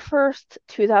February 1st,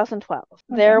 2012.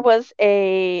 Okay. There was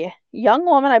a young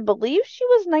woman, I believe she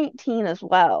was 19 as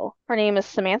well. Her name is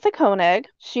Samantha Koenig.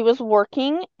 She was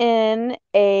working in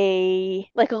a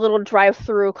little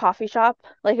drive-through coffee shop,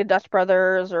 like a Dutch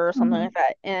Brothers or something Hmm. like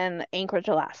that in Anchorage,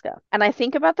 Alaska. And I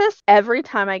think about this every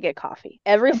time I get coffee.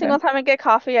 Every Okay. single time I get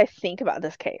coffee, I think about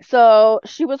this case. So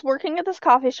she was working at this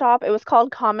coffee shop. It was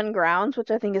called Common Grounds,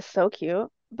 which I think is so cute.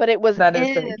 But That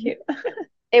is really cute.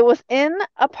 it was in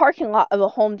a parking lot of a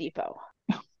Home Depot.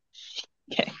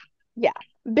 Okay. Yeah,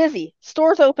 busy.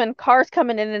 Stores open, cars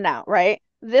coming in and out, right?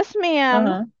 This man,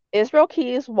 Uh-huh. Israel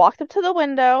Keys, walked up to the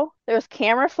window. There's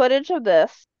camera footage of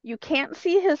this. You can't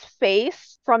see his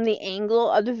face from the angle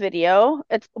of the video.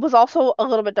 It was also a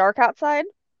little bit dark outside.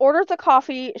 Orders a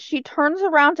coffee. She turns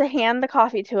around to hand the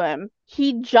coffee to him.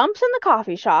 He jumps in the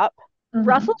coffee shop, Hmm.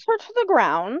 wrestles her to the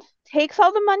ground, takes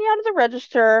all the money out of the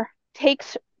register,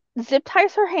 zip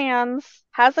ties her hands,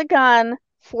 has a gun,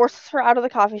 forces her out of the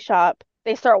coffee shop.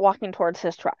 They start walking towards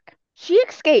his truck. She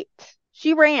escaped.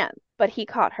 She ran, but he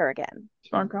caught her again.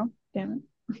 Smart girl. Damn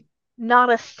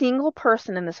Not a single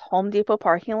person in this Home Depot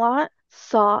parking lot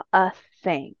saw a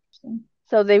thing. it.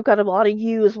 So they've got a lot of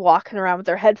youths walking around with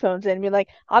their headphones in and be like,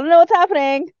 I don't know what's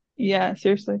happening. Yeah,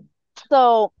 seriously.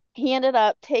 So he ended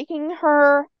up taking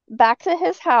her back to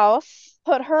his house,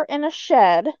 put her in a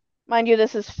shed. Mind you,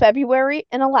 this is February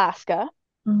in Alaska.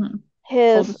 Hmm. Cold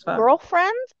His as fuck.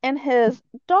 girlfriend and his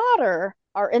daughter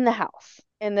are in the house,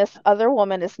 and this other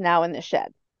woman is now in the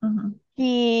shed. Hmm.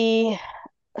 He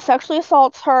sexually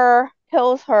assaults her,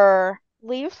 kills her,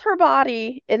 leaves her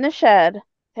body in the shed.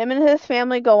 Him and his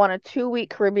family go on a 2-week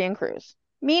Caribbean cruise.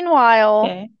 Meanwhile,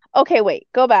 Okay. okay, wait,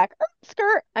 go back.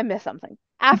 Skirt, I missed something.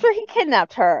 After he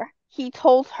kidnapped her, he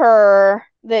told her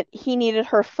that he needed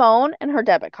her phone and her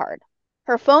debit card.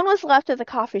 Her phone was left at the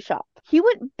coffee shop. He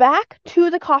went back to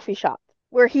the coffee shop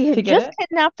where he To had get just it?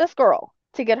 kidnapped this girl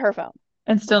to get her phone.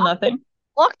 And still nothing.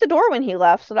 Locked the door when he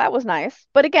left, so that was nice.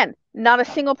 But again, not a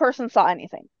single person saw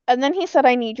anything. And then he said,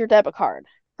 I need your debit card.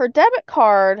 Her debit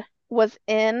card was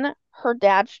in her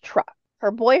dad's truck.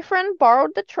 Her boyfriend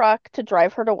borrowed the truck to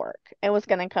drive her to work and was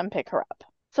going to come pick her up.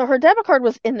 So her debit card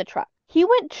was in the truck. He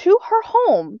went to her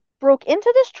home, broke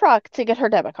into this truck to get her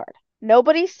debit card.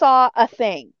 Nobody saw a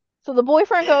thing. So the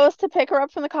boyfriend goes to pick her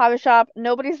up from the coffee shop.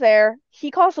 Nobody's there.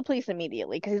 He calls the police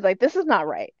immediately because he's like, this is not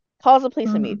right. Calls the police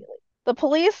Hmm. immediately. The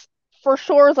police for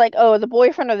sure is like, oh, the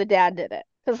boyfriend or the dad did it.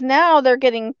 Because now they're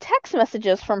getting text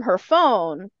messages from her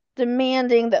phone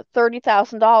demanding that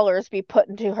 $30,000 be put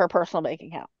into her personal bank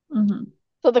account. Hmm.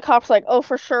 So the cops like, oh,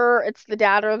 for sure, it's the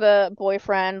dad or the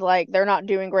boyfriend. Like, they're not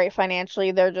doing great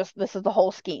financially. This is the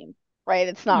whole scheme, right?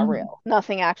 It's not Hmm. real.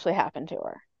 Nothing actually happened to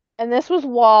her. And this was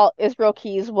while Israel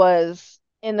Keys was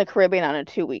in the Caribbean on a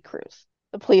 2-week cruise.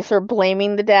 The police are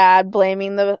blaming the dad,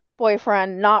 blaming the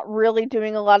boyfriend, not really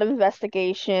doing a lot of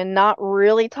investigation, not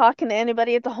really talking to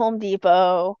anybody at the Home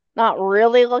Depot, not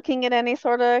really looking at any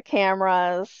sort of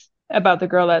cameras. About the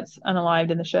girl that's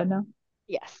unalived in the shed now.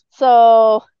 Yes.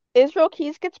 So Israel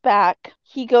Keys gets back.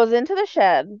 He goes into the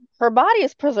shed. Her body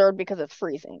is preserved because it's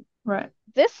freezing. Right.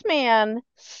 This man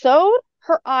sewed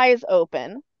her eyes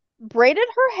open, braided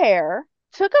her hair,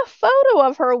 took a photo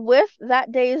of her with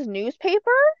that day's newspaper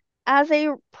as a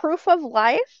proof of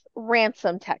life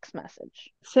ransom text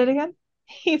message. Say it again.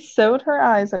 He sewed her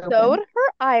eyes Sewed open.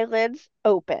 her eyelids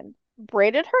open,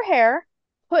 braided her hair,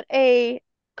 put a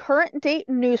current date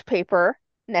newspaper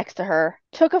next to her,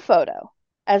 took a photo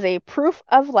as a proof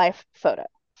of life photo.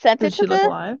 Sent Did it to she look the.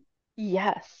 alive?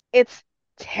 Yes, it's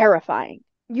terrifying.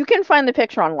 You can find the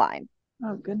picture online.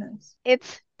 Oh goodness.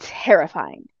 It's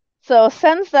terrifying. So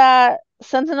sends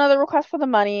another request for the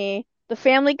money. The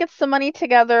family gets the money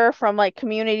together from like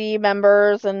community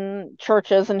members and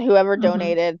churches and whoever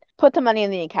donated, put the money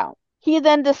in the account. He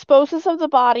then disposes of the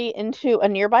body into a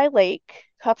nearby lake,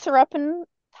 cuts her up and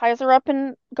ties her up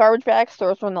in garbage bags,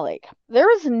 throws her in the lake. There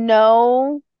is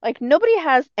nobody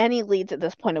has any leads at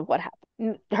this point of what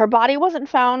happened. Her body wasn't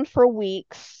found for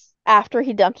weeks after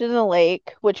he dumped it in the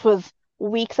lake, which was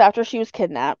weeks after she was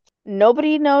kidnapped.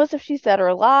 Nobody knows if she's dead or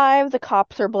alive. The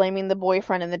cops are blaming the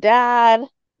boyfriend and the dad.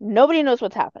 Nobody knows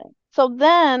what's happening. So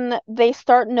then they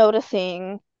start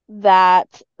noticing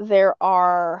that there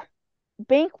are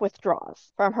bank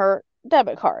withdrawals from her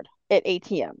debit card at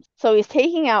ATMs. So he's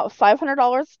taking out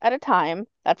 $500 at a time.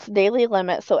 That's the daily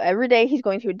limit. So every day he's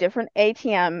going to a different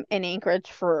ATM in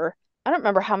Anchorage for, I don't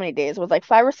remember how many days. It was like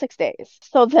 5 or 6 days.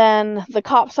 So then the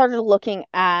cops started looking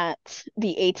at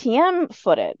the ATM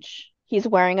footage. He's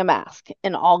wearing a mask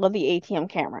in all of the ATM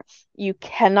cameras. You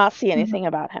cannot see anything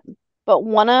about him. But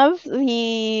one of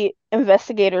the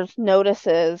investigators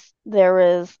notices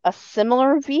there is a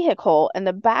similar vehicle in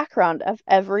the background of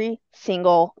every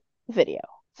single video.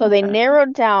 So they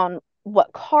narrowed down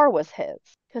what car was his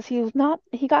because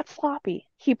he got sloppy.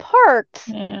 He parked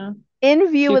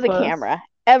in view of the camera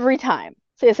every time.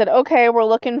 So they said, okay, we're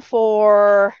looking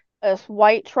for this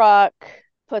white truck,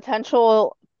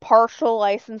 potential partial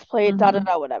license plate,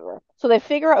 whatever. So they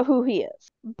figure out who he is.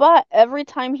 But every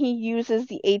time he uses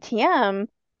the ATM,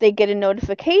 they get a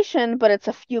notification, but it's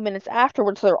a few minutes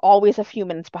afterwards. So they're always a few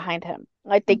minutes behind him.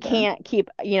 Like they can't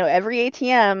keep, every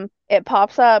ATM, it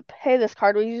pops up, hey, this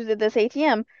card was used at this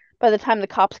ATM. By the time the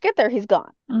cops get there, he's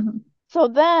gone. So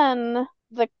then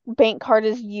the bank card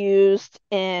is used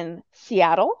in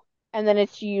Seattle, and then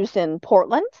it's used in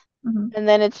Portland, and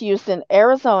then it's used in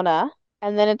Arizona,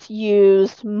 and then it's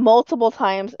used multiple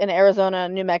times in Arizona,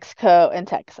 New Mexico, and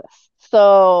Texas.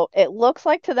 So it looks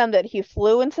like to them that he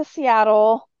flew into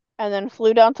Seattle and then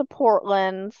flew down to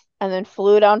Portland and then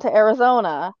flew down to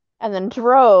Arizona and then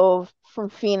drove from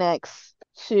Phoenix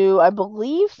to, I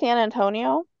believe, San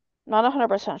Antonio. Not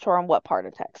 100% sure on what part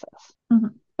of Texas.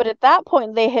 But at that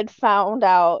point, they had found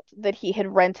out that he had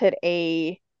rented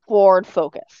a Ford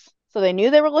Focus. So they knew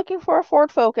they were looking for a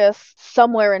Ford Focus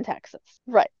somewhere in Texas.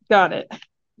 Right. Got it.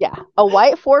 Yeah, a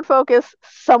white Ford Focus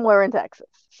somewhere in Texas.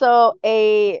 So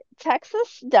a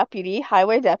Texas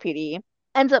highway deputy,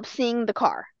 ends up seeing the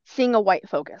car, seeing a white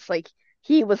Focus. Like,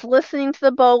 he was listening to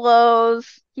the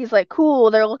bolos. He's like,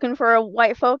 cool, they're looking for a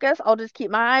white Focus. I'll just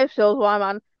keep my eyes peeled while I'm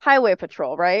on highway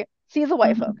patrol, right? Sees a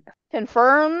white Focus.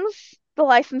 Confirms the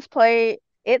license plate.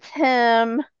 It's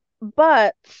him.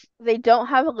 But they don't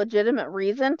have a legitimate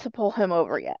reason to pull him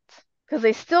over yet. Because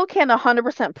they still can't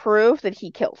 100% prove that he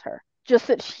killed her. Just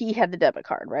that he had the debit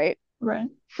card, right? Right.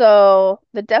 So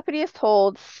the deputy is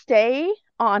told, stay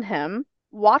on him.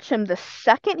 Watch him. The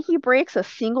second he breaks a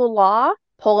single law,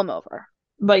 pull him over.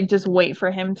 Like, just wait for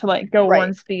him to, like, go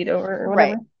one speed over or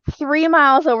whatever. Right. 3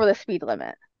 miles over the speed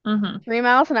limit. 3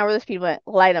 miles an hour the speed limit.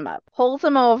 Light him up. Pulls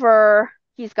him over.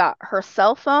 He's got her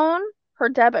cell phone, her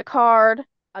debit card,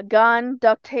 a gun,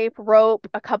 duct tape, rope,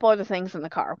 a couple other things in the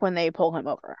car when they pull him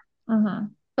over.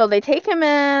 So they take him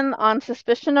in on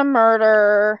suspicion of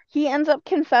murder. He ends up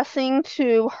confessing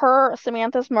to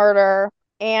Samantha's murder,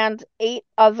 and 8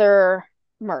 other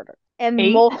murders. And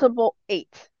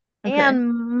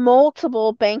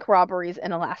multiple bank robberies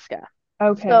in Alaska.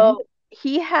 Okay. So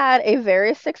he had a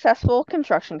very successful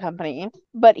construction company,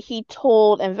 but he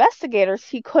told investigators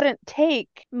he couldn't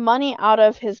take money out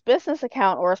of his business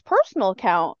account or his personal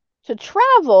account to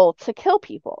travel to kill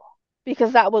people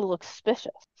because that would look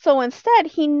suspicious. So instead,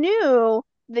 he knew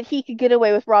that he could get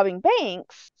away with robbing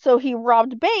banks, so he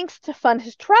robbed banks to fund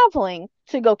his traveling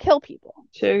to go kill people.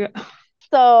 Sure.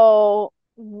 So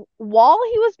while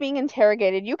he was being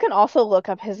interrogated, you can also look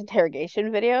up his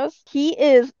interrogation videos. He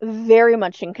is very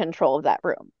much in control of that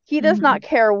room. He does not Hmm.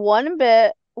 care one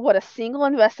bit what a single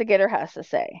investigator has to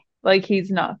say. Like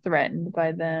he's not threatened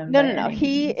by them No, by no, no. any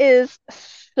He means. is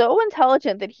so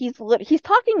intelligent that he's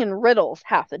talking in riddles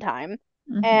half the time.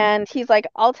 Hmm. And he's like,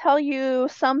 I'll tell you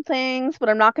some things, but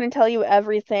I'm not going to tell you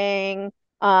everything.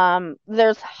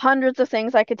 There's hundreds of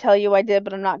things I could tell you I did,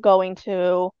 but I'm not going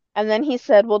to. And then he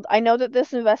said, well, I know that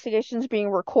this investigation is being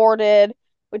recorded,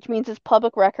 which means it's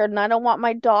public record, and I don't want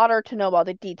my daughter to know all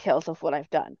the details of what I've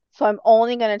done. So I'm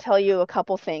only going to tell you a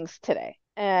couple things today.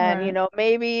 And, Right.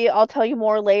 maybe I'll tell you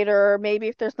more later, maybe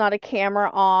if there's not a camera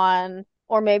on,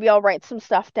 or maybe I'll write some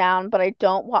stuff down, but I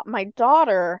don't want my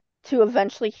daughter to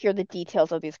eventually hear the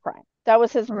details of these crimes. That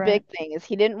was his Right. big thing, is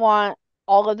he didn't want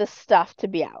all of this stuff to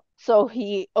be out. So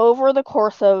he, over the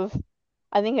course of,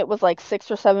 I think it was like 6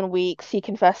 or 7 weeks, he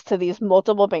confessed to these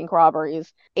multiple bank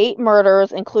robberies, 8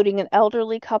 murders, including an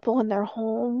elderly couple in their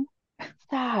home.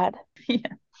 Sad, Yeah.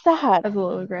 sad. That's a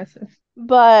little aggressive.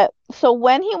 But so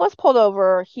when he was pulled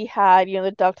over, he had,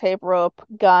 the duct tape, rope,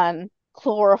 gun,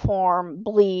 chloroform,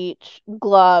 bleach,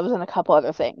 gloves, and a couple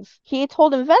other things. He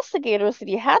told investigators that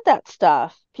he had that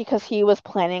stuff because he was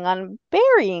planning on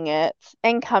burying it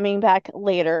and coming back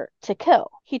later to kill.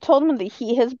 He told them that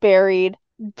he has buried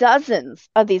dozens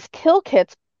of these kill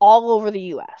kits all over the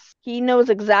US. He knows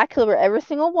exactly where every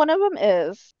single one of them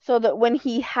is so that when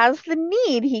he has the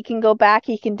need, he can go back,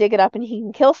 he can dig it up, and he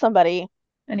can kill somebody.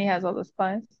 And he has all the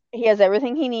supplies. He has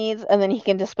everything he needs, and then he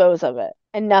can dispose of it,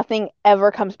 and nothing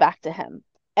ever comes back to him.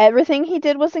 Everything he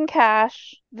did was in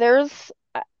cash.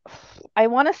 I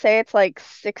want to say it's like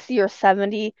 60 or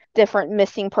 70 different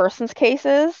missing persons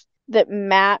cases that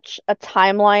match a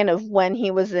timeline of when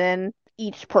he was in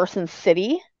each person's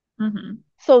city. Hmm.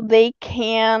 So they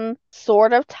can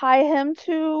sort of tie him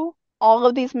to all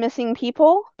of these missing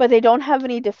people, but they don't have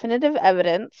any definitive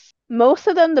evidence. Most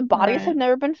of them, the bodies have Right.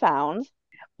 never been found.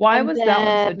 Why And was that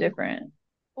one so then different?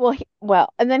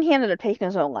 and then he ended up taking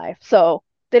his own life. So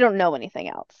they don't know anything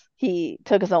else. He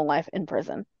took his own life in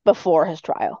prison before his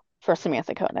trial for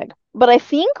Samantha Koenig. But I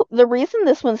think the reason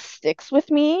this one sticks with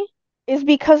me is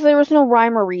because there was no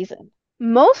rhyme or reason.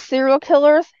 Most serial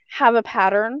killers have a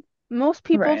pattern. Most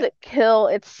people Right. that kill,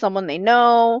 it's someone they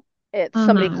know, it's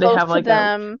somebody They close have to like a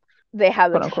them, they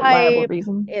have a quote unquote liable type.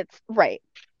 reason. It's right.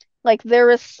 Like there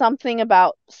is something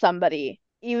about somebody.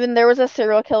 Even there was a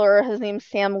serial killer, his name's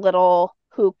Sam Little,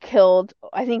 who killed,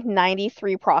 I think,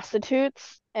 93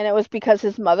 prostitutes. And it was because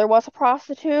his mother was a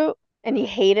prostitute and he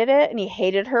hated it and he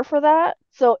hated her for that.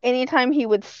 So anytime he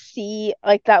would see,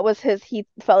 like, that was he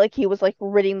felt like he was like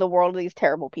ridding the world of these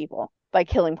terrible people by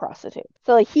killing prostitutes.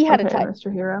 So, like, he had a Okay, type,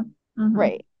 Mr. Hero. Hmm.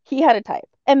 right? He had a type.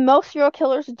 And most serial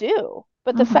killers do.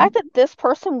 But the fact Hmm. that this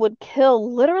person would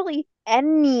kill literally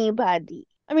anybody.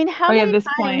 I mean, how Oh yeah, at many this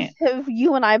times point, have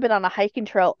you and I been on a hiking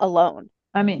trail alone?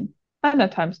 I mean, I have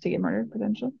enough times to get murdered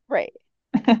potentially. Right.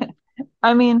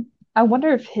 I mean, I wonder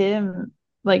if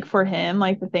like for him,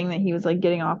 like the thing that he was like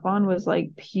getting off on was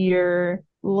like pure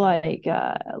like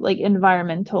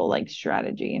environmental like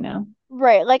strategy, you know?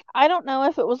 Right. Like, I don't know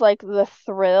if it was like the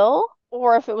thrill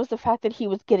or if it was the fact that he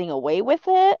was getting away with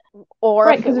it or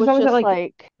Right, if because it was just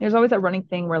like, there's always that running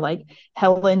thing where like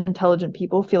hella intelligent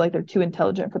people feel like they're too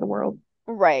intelligent for the world.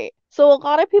 right. So a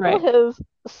lot of people Right. have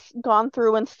gone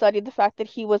through and studied the fact that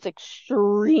he was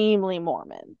extremely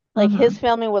Mormon. Like his Hmm.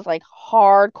 family was like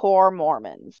hardcore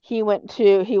Mormons. He was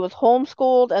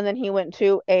homeschooled and then he went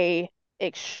to a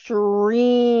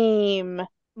extreme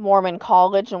Mormon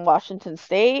college in Washington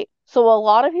State. So a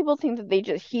lot of people think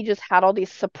that he just had all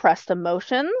these suppressed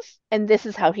emotions and this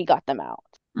is how he got them out.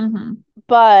 Hmm.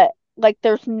 But like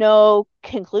there's no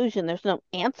conclusion, there's no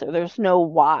answer, there's no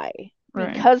why.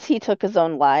 Right. Because he took his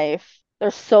own life,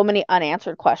 there's so many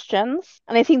unanswered questions.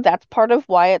 And I think that's part of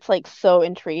why it's like so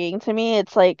intriguing to me.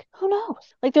 It's like, who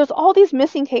knows? Like there's all these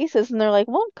missing cases and they're like,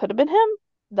 well, could have been him.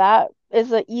 That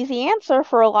is an easy answer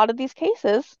for a lot of these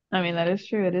cases. I mean, that is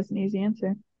true. It is an easy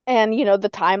answer. And the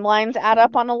timelines add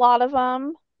up on a lot of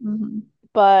them, Hmm.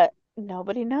 but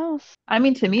nobody knows. I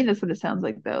mean, to me, that's what it sounds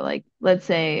like, though. Like, let's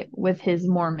say with his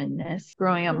Mormonness,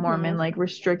 growing up Hmm. Mormon, like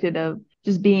restricted of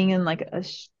just being in like a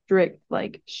strict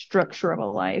like structure of a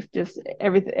life, just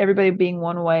everybody being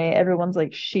one way, everyone's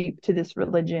like sheep to this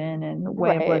religion and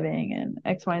way of Right. living and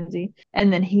X, Y, and Z.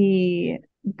 And then he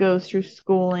goes through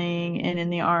schooling and in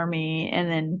the army and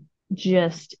then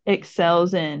just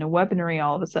excels in weaponry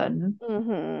all of a sudden.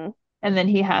 Hmm. And then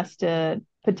he has to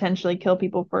potentially kill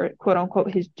people for quote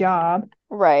unquote his job,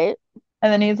 Right.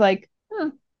 and then he's like,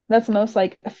 that's the most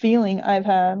like feeling I've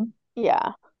had.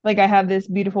 Yeah. Like I have this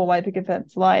beautiful white picket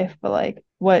fence life, but like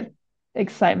what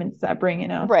excitement does that bring, you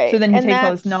know? So Right. then he And takes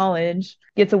all this that's knowledge,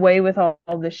 gets away with all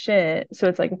this shit. So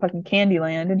it's like a fucking candy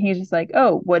land. And he's just like,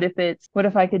 oh, what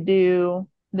if I could do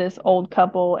this old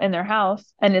couple in their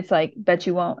house? And it's like, bet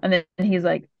you won't. And then he's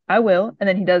like, I will. And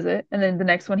then he does it. And then the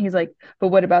next one, he's like, but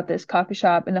what about this coffee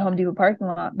shop in the Home Depot parking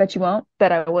lot? Bet you won't.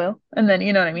 Bet I will. And then,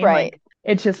 you know what I mean? right. Like,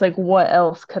 it's just like, what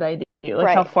else could I do? Like,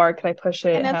 how Right. far could I push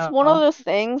it? And it's one of those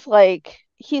things like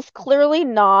he's clearly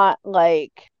not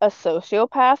like a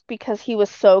sociopath because he was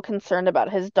so concerned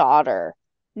about his daughter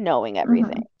knowing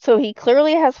everything. Hmm. So he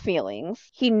clearly has feelings.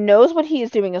 He knows what he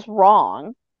is doing is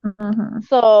wrong. Hmm.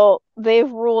 So they've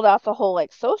ruled out the whole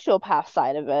like sociopath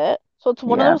side of it. So it's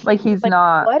one of Yeah. those Like, things where it's he's like,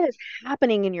 not, what is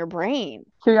happening in your brain?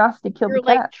 curiosity killed the You're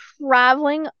like cat.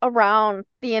 traveling around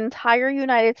the entire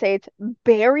United States,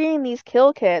 burying these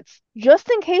kill kits just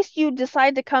in case you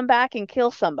decide to come back and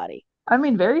kill somebody. I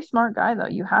mean, very smart guy though.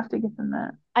 You have to give him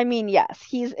that. I mean, yes,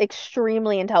 he's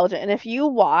extremely intelligent. And if you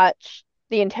watch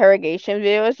the interrogation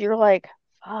videos, you're like,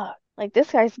 fuck, like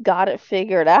this guy's got it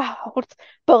figured out,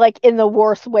 but like in the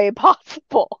worst way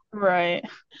possible. Right.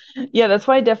 Yeah, that's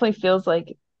why it definitely feels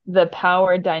like the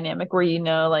power dynamic where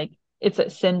like it's a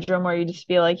syndrome where you just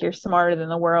feel like you're smarter than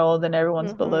the world and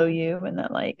everyone's below Hmm. you and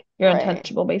that like you're Right.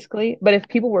 untouchable basically. But if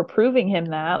people were proving him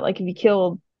that, like if he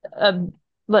killed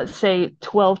let's say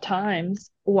 12 times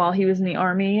while he was in the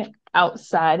army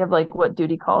outside of like what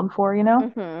duty called for,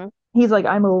 Hmm. he's like,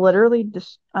 I'm literally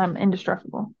just I'm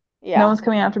indestructible. No Yeah. one's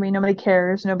coming after me, nobody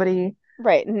cares, nobody,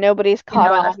 Right. Nobody's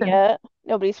caught and on that's been yet.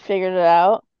 Nobody's figured it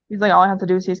out. he's like, all I have to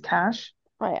do is use cash.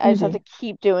 Right. I just have to Easy.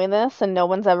 keep doing this and no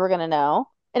one's ever gonna know.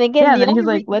 And again, Yeah, and then he's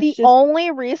like, let's the just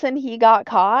only reason he got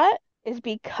caught is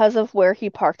because of where he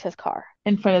parked his car.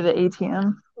 in front of the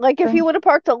ATM Like if he thing. would have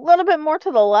parked a little bit more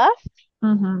to the left,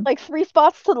 Hmm. like three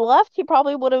spots to the left, he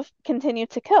probably would have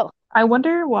continued to kill. I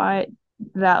wonder why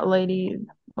that lady,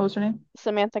 what was her name?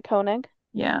 Samantha Koenig.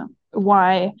 Yeah.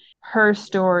 Why her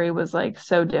story was like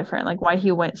so different. Like why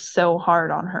he went so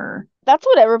hard on her. That's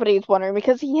what everybody's wondering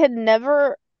because he had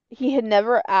never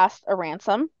asked a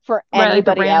ransom for Right, like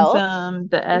the anybody else. ransom,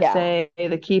 the Yeah. essay,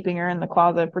 the keeping her in the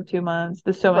closet for 2 months,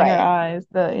 the sewing her Right. eyes,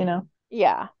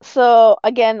 Yeah. So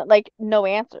again, like no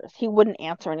answers. He wouldn't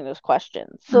answer any of those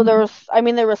questions. So Hmm. there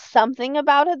was something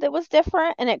about it that was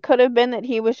different, and it could have been that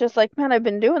he was just like, man, I've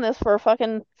been doing this for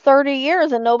fucking 30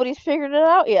 years and nobody's figured it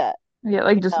out yet. Yeah,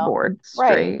 like You just know? bored,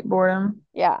 Right. straight boredom.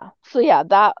 Yeah. So yeah,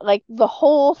 that like the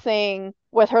whole thing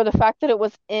with her, the fact that it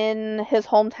was in his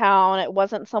hometown, it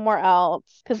wasn't somewhere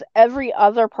else, because every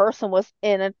other person was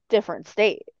in a different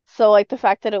state. So like the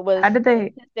fact that it was How did in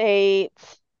they his state,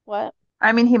 what?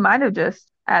 I mean, he might have just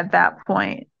at that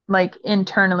point, like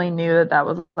internally knew that that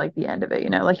was like the end of it,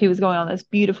 Like he was going on this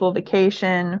beautiful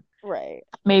vacation. Right.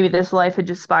 Maybe this life had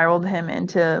just spiraled him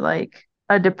into like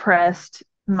a depressed,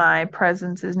 my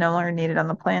presence is no longer needed on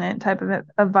the planet type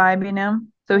of vibe.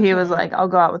 So he was Hmm. like, I'll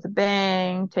go out with a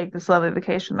bang, take this lovely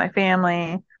vacation with my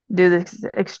family, do this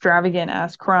extravagant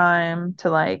ass crime to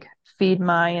like feed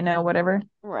my, whatever.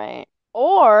 Right.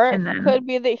 Or And it could then,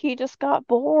 be that he just got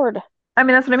bored I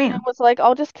mean, that's what I and mean. was like,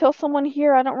 I'll just kill someone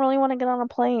here. I don't really want to get on a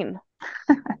plane.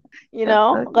 You That's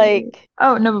know? so cute. Like,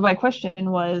 Oh, no, but my question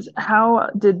was, how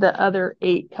did the other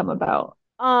eight come about?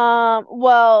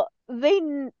 well,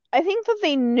 I think that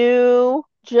they knew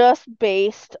just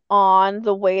based on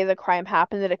the way the crime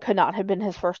happened that it could not have been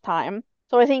his first time.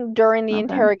 So I think during the Okay.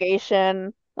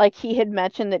 interrogation, like he had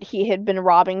mentioned that he had been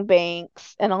robbing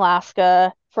banks in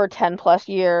Alaska for 10 plus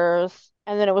years.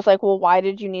 And then it was like, well, why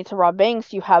did you need to rob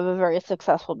banks? You have a very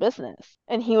successful business.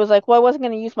 And he was like, well, I wasn't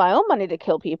going to use my own money to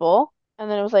kill people. And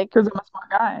then it was like, Because I'm a smart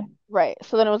guy. right.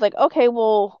 So then it was like, okay,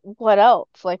 well, what else?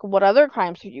 Like, what other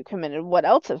crimes have you committed? What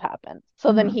else have happened?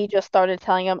 So then Hmm. he just started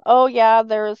telling him, oh, yeah,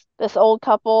 there's this old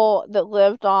couple that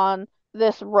lived on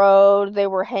this road. They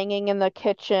were hanging in the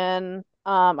kitchen.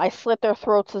 I slit their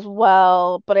throats as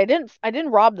well, but I didn't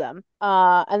rob them.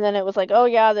 And then it was like, oh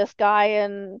yeah, this guy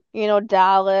in,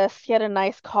 Dallas, he had a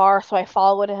nice car, so I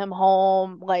followed him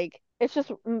home. Like, it's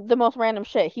just the most random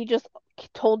shit. He just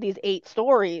told these 8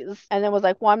 stories and then was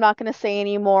like, well, I'm not going to say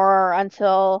anymore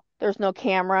until there's no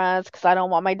cameras because I don't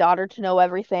want my daughter to know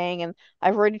everything. And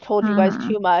I've already told you guys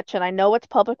too Hmm. much. And I know it's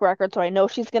public record, so I know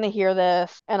she's going to hear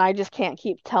this. And I just can't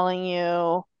keep telling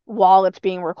you while it's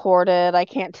being recorded. I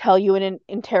can't tell you in an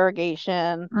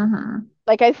interrogation. Hmm.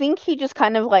 Like, I think he just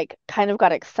kind of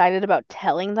got excited about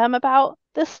telling them about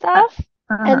this stuff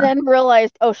and Uh-huh. then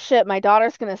realized, oh shit, my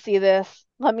daughter's going to see this.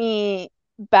 Let me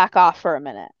back off for a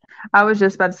minute. I was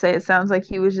just about to say, it sounds like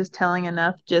he was just telling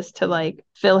enough just to like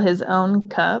fill his own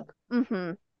cup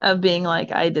Hmm. of being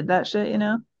like, I did that shit.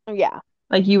 Yeah.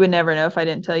 Like you would never know if I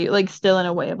didn't tell you. Like still in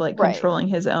a way of like Right. controlling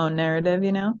his own narrative,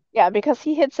 you know? Yeah, because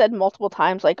he had said multiple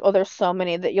times, like, oh, there's so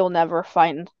many that you'll never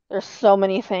find. There's so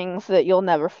many things that you'll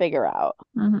never figure out.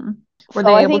 Hmm. Were So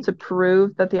they I able think to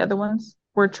prove that the other ones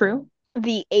were true?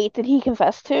 the eight that he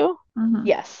confessed to, Hmm.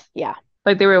 yes, yeah.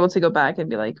 Like they were able to go back and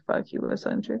be like, fuck, you was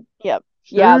telling the truth. Yep.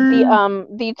 Yeah, Shit.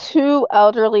 the two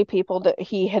elderly people that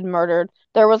he had murdered,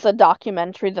 there was a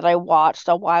documentary that I watched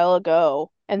a while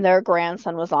ago, and their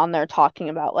grandson was on there talking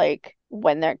about like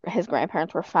when their his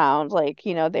grandparents were found, like,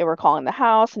 they were calling the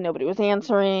house and nobody was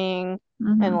answering,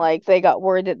 and Hmm. like they got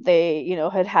word that they,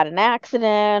 had had an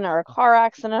accident or a car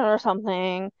accident or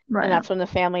something, and Right. that's when the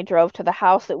family drove to the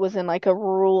house that was in like a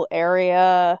rural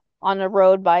area on a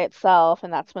road by itself,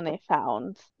 and that's when they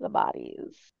found the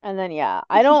bodies. And then yeah,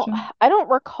 I don't Interesting. I don't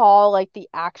recall like the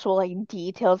actual like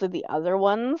details of the other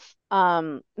ones.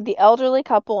 The elderly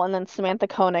couple and then Samantha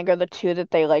Koenig are the two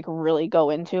that they like really go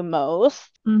into most.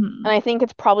 And Hmm. I think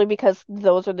it's probably because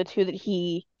those are the two that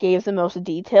he gave the most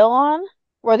detail on.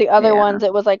 Where the other Yeah. ones,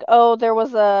 it was like, oh, there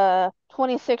was a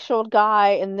 26-year-old guy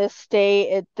in this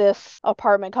state at this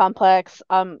apartment complex.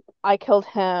 I killed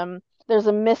him. There's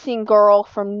a missing girl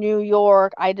from New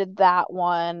York. I did that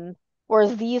one.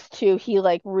 Whereas these two, he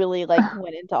like really like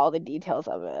went into all the details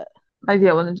of it. Like the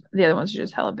other ones are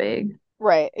just hella big.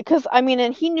 Right. Because I mean,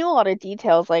 and he knew a lot of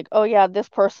details like, oh yeah, this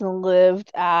person lived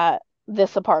at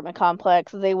this apartment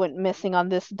complex. They went missing on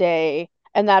this day.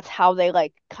 And that's how they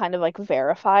like kind of like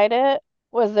verified it,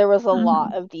 was there was a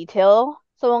lot Hmm. of detail.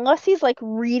 So unless he's like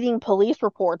reading police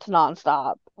reports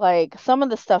nonstop, like some of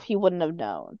the stuff he wouldn't have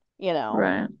known.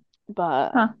 Right.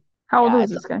 But Huh. How old yeah,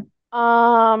 was it's this guy?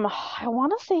 I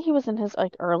want to say he was in his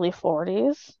like early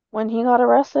 40s when he got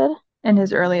arrested. And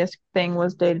his earliest thing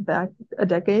was dated back a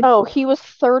decade. Oh, he was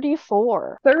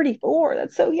 34. 34.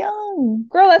 That's so young.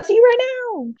 Girl, that's you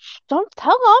right Don't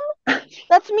tell him. now.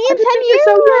 That's me I in just 10 think you're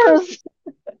so young. years.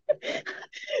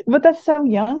 But that's so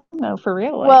young though, for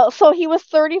real. Like, Well, so he was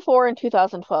 34 in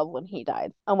 2012 when he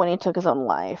died and when he took his own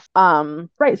life.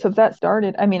 right. So if that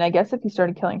started, I mean, I guess if he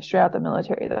started killing straight out the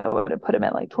military, that would have put him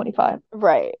at like 25.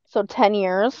 Right. So 10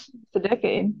 years. It's a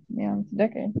decade. Yeah, it's a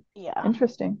decade. Yeah.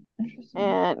 Interesting. Interesting.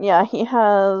 And yeah, he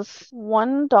has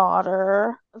one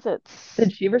daughter that's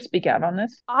Did she ever speak out on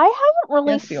this? I haven't She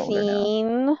really has to be older now.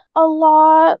 seen a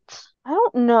lot. I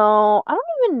don't know. I don't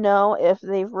even know if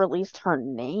they've released her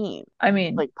name I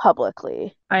mean, like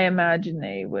publicly. I imagine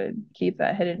they would keep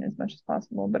that hidden as much as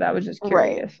possible, but I was just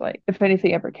Right. curious, like, if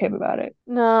anything ever came about it.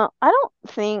 No, I don't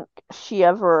think she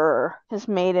ever has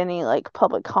made any like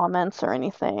public comments or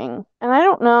anything. And I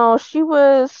don't know, she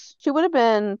would have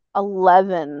been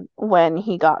 11 when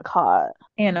he got caught.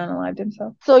 And unalived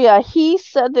himself. So yeah, he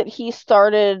said that he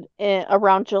started in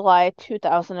around July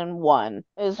 2001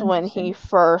 is when he Interesting.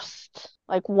 first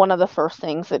like one of the first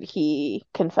things that he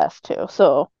confessed to.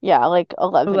 So yeah, like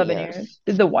 11 11 years. years.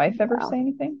 Did the wife ever Yeah. say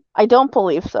anything? I don't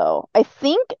believe so. I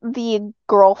think the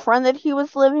girlfriend that he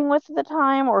was living with at the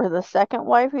time, or the second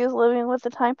wife he was living with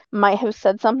at the time, might have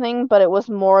said something, but it was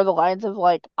more the lines of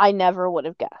like, I never would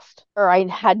have guessed, or I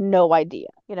had no idea.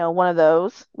 One of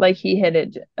those. Like he hid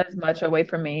it as much away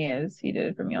from me as he did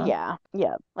it from y'all. Yeah,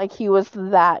 yeah. Like he was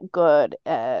that good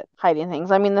at hiding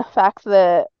things. I mean, the fact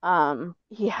that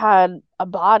he had a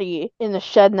body in the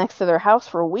shed next to their house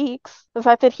for weeks, the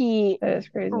fact that he That is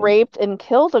crazy. raped and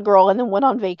killed a girl and then went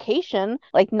on vacation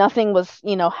like nothing was,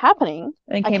 happening.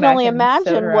 And I came can back only and sewed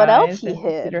imagine her what else eyes he and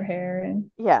did hid. her hair.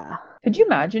 And Yeah. could you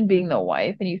imagine being the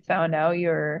wife and you found out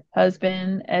your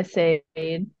husband essayed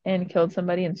and killed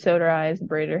somebody and sewed her eyes and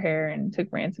braided her hair and took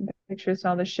ransom pictures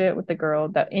and all this shit with the girl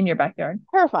that in your backyard?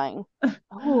 Terrifying.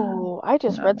 Oh, I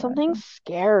just Cannot read something imagine.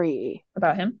 scary.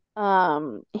 About him?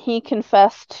 He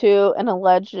confessed to an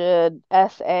alleged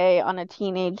SA on a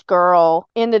teenage girl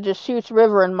in the Deschutes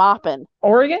River in Maupin.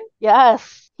 Oregon?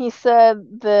 Yes, he said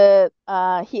that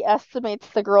he estimates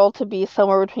the girl to be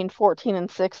somewhere between 14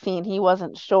 and 16. He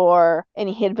wasn't sure, and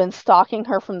he had been stalking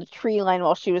her from the tree line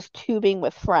while she was tubing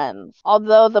with friends.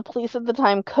 Although the police at the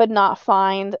time could not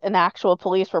find an actual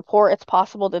police report, it's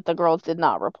possible that the girls did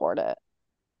not report it.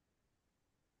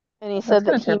 And he That's said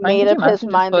that kind of he terrifying. made Could you up his imagine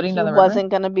just mind that floating he down the river? wasn't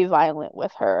going to be violent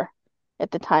with her at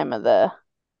the time of the,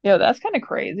 Yo, that's kind of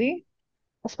crazy.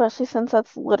 especially since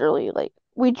that's literally like,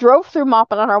 we drove through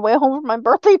Maupin on our way home from my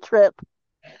birthday trip.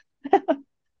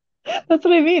 That's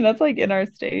what I mean. That's like in our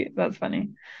state. That's funny.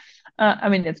 I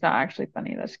mean, it's not actually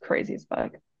funny. That's crazy as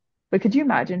fuck. But could you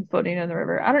imagine floating in the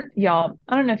river? I don't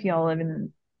know if y'all live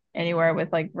in anywhere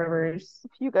with like rivers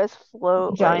If you guys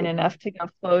float, giant like, enough to go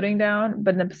floating down,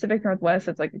 but in the Pacific Northwest,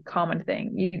 it's like a common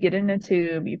thing. You get in a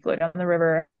tube, you float down the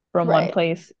river from one right.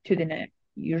 place to the next.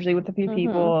 usually with a few Mm-hmm.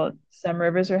 people. Some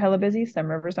rivers are hella busy, some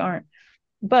rivers aren't.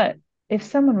 But if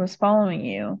someone was following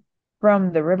you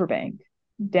from the riverbank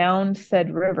down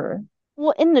said river,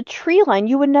 Well, in the tree line,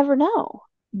 you would never know.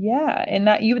 yeah, and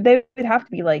that you they would have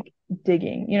to be like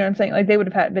digging, you know what I'm saying? Like they would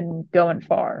have had been going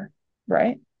far,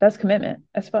 right? That's commitment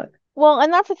as fuck, Well,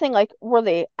 and that's the thing, like, were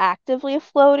they actively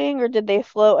floating or did they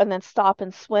float and then stop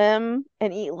and swim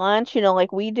and eat lunch,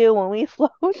 like we do when we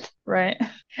float? right?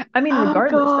 I mean, Oh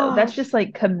regardless though, that's gosh. just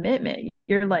like commitment.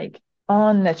 You're like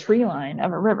on the tree line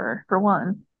of a river for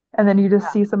one, and then you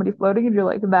just see somebody floating and you're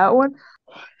like, that one.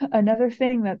 Another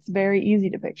thing that's very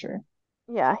easy to picture.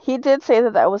 Yeah, he did say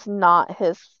that that was not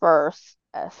his first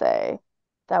essay.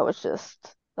 That was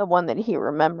just the one that he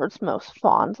remembers most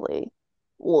fondly.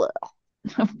 Ugh,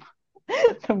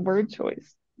 The word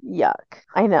choice. yuck.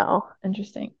 I know.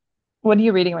 Interesting. What are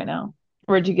you reading right now?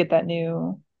 Where'd you get that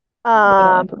new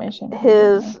little Um, information you're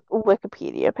giving me? his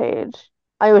Wikipedia page.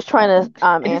 I was trying to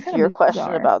It is answer kind your of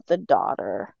question bizarre. about the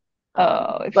daughter.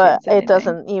 Oh, if she But had said it anything.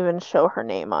 doesn't even show her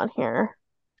name on here.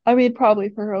 I mean, probably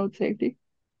for her own safety.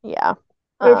 Yeah.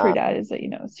 But if her Um, dad is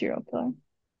a serial killer.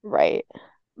 right.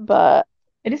 But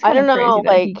It is I kind don't of crazy know,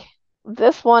 that like he,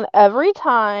 this one, every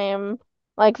time,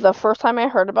 like the first time I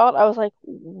heard about it, I was like,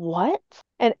 what?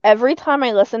 And every time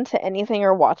I listen to anything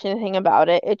or watch anything about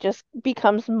it, it just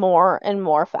becomes more and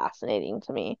more fascinating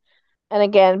to me. And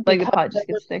again, like, the because pot there just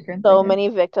were gets thicker and so thicker. many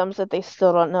victims that they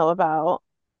still don't know about,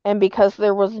 and because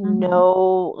there was Hmm.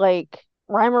 no like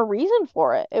rhyme or reason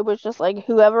for it, it was just like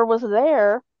whoever was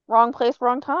there, wrong place,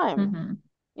 wrong time. Hmm.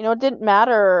 It didn't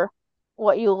matter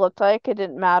what you looked like, it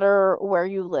didn't matter where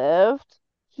you lived.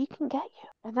 He can get you.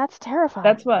 And that's terrifying.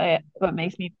 That's what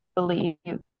makes me believe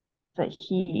that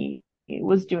he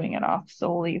was doing it off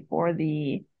solely for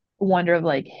the wonder of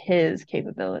like his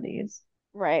capabilities.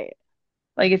 Right.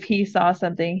 Like if he saw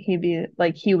something, he'd be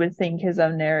like he would think his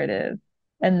own narrative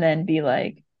and then be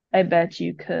like, I bet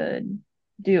you could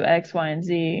do X, Y, and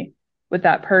Z with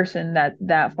that person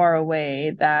that far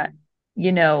away that,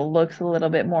 looks a little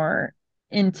bit more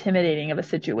intimidating of a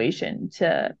situation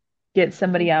to get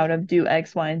somebody out Mm-hmm. of do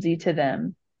X, Y, and Z to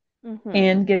them Mm-hmm.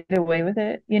 and get away with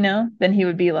it, then he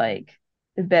would be like,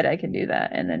 I bet I can do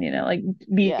that. And then, like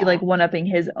be Yeah. like one-upping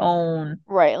his own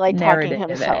Right. Like talking narrative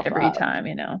himself every up. time.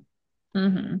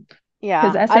 Hmm. Because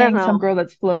Yeah. I don't essaying some know. girl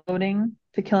that's floating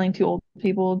to killing two old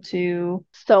people to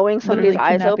Sewing somebody's literally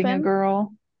eyes kidnapping a open.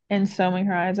 girl and sewing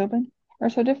her eyes open are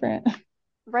so different.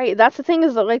 Right. That's the thing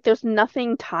is that like there's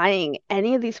nothing tying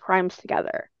any of these crimes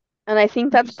together. And I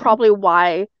think that's Interesting. probably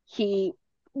why he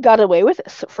got away with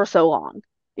it for so long.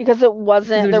 Because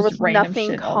Because it there was just was random nothing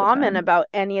shit all the common time. about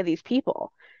any of these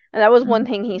people. And that was one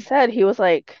thing he Hmm. said. He was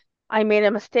like, I made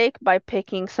a mistake by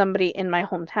picking somebody in my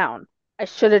hometown. I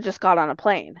should have just got on a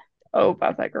plane. Oh,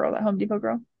 about that girl, that Home Depot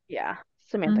girl. Yeah.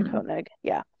 Samantha Hmm. Koenig.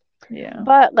 Yeah. Yeah.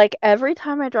 But like every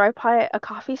time I drive by a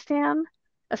coffee stand,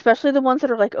 especially the ones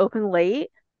that are like open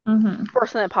late, Hmm.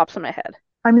 first thing that pops in my head.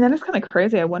 I mean, that is kind of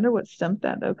crazy. I wonder what stumped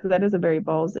that though, because that is a very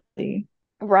ballsy.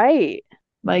 Right.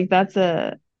 Like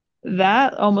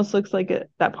that almost looks like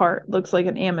that part looks like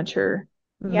an amateur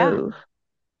Yeah. move.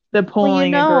 The Well,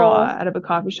 pulling a girl out of a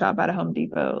coffee shop at a Home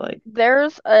Depot, like.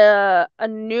 there's a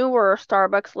newer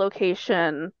Starbucks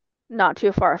location not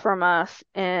too far from us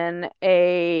in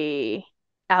a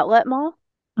outlet mall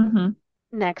Hmm.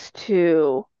 next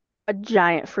to a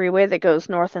giant freeway that goes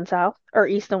north and south or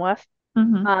east and west.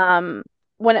 Hmm. Um,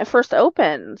 when it first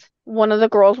opened, one of the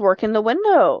girls working the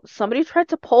window, somebody tried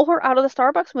to pull her out of the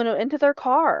Starbucks window into their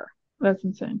car. That's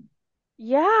insane.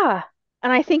 Yeah.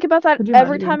 And I think about that Could you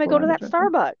every imagine getting time I pulled go out to of a that trucker?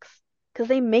 Starbucks because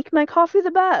they make my coffee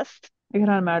the best. I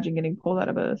cannot imagine getting pulled out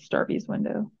of a Starbucks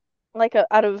window. Like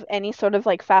out of any sort of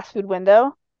like fast food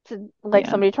window to like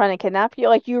Yeah. somebody trying to kidnap you.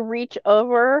 Like you reach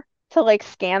over to like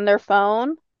scan their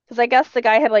phone because I guess the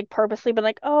guy had like purposely been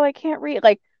like, oh, I can't read,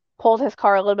 like pulled his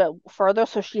car a little bit further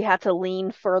so she had to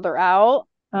lean further out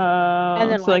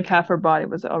and then So like like, half her body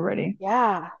was already.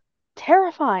 yeah,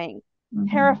 terrifying, Hmm.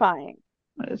 terrifying.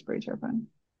 That is pretty terrifying.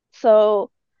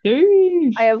 So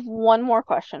I Sheesh. have one more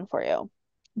question for you.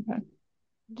 Okay.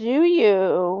 Do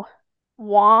you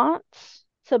want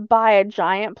to buy a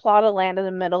giant plot of land in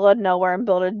the middle of nowhere and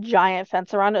build a giant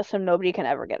fence around it so nobody can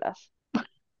ever get us?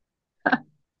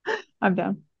 I'm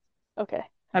down. Okay.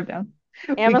 I'm down.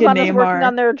 We can Amazon is name working our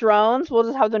on their drones. We'll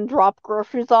just have them drop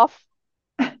groceries off.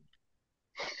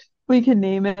 we can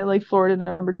name it like Florida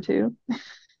number two.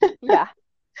 Yeah.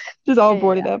 Just all Yeah, yeah,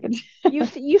 boarded yeah. up and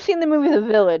You've seen the movie The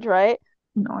Village, right?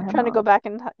 no, I I'm have trying to go not. back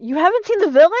in time. You haven't seen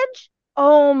The Village?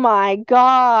 Oh my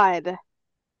God.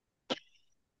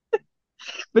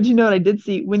 But you know what I did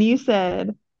see when you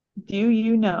said, "Do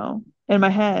you know In my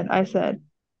head, I said,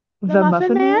 The The Muffin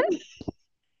Muffin Man? Man?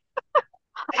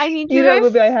 I need You you know what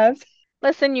guys. movie I have?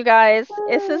 Listen, you guys,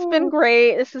 this has been Oh,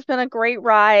 great. This has been a great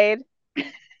ride.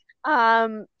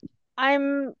 Um,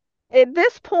 I'm at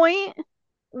this point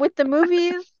with the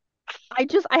movies,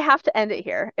 I have to end it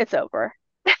here. It's over.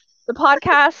 The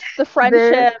podcast, the there,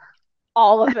 friendship,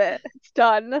 all of it. It's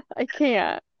done. I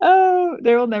can't.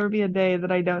 there will never be a day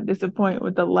that I don't disappoint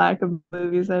with the lack of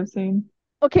movies I've seen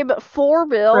Okay, but for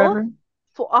real, forever.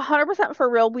 for 100% for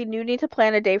real, we do need to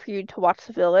plan a day for you to watch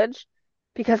The Village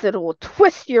because it will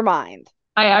twist your mind.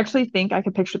 I actually think I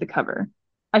could picture the cover.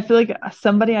 I feel like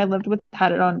somebody I lived with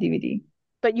had it on DVD.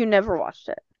 But you never watched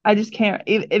it. I just can't,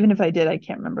 even if I did, I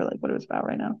can't remember like what it was about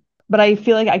right now. But I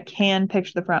feel like I can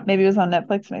picture the front. Maybe it was on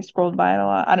Netflix and I scrolled by it a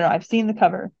lot. I don't know. I've seen the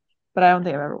cover, but I don't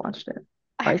think I've ever watched it.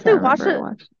 I I actually can't watched remember I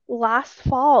it watched. last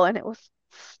fall and it was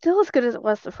still as good as it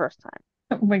was the first time.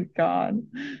 Oh my God.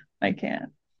 I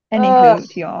can't. Ugh,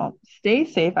 Anywho, y'all, stay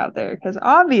safe out there because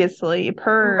obviously,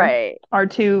 per right. our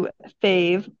two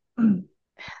fave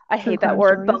I true hate that crime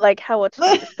word, but stories, like, how else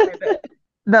do you describe it?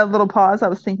 that little pause, I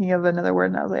was thinking of another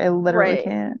word and I was like, I literally Right.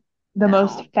 can't. The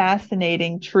most No.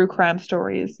 fascinating true crime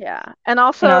stories Yeah. And in our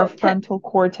also, frontal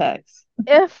cortex.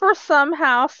 if for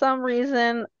somehow, some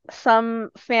reason, some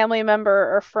family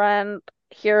member or friend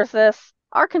hears this,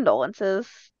 our condolences.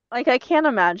 Like, I can't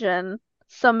imagine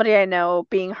somebody I know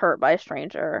being hurt by a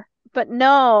stranger. But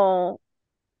no,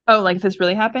 Oh, like if this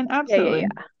really happened? yeah, yeah, Absolutely.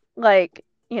 yeah. Like,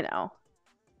 you know,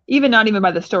 Even not even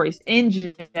by the stories. In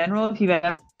general, if you've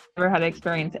ever had to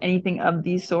experience anything of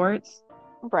these sorts,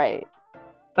 right.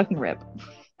 fucking rip.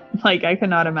 Like I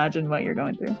cannot imagine what you're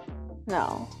going through.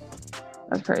 No.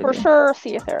 That's For crazy. sure,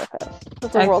 see a therapist.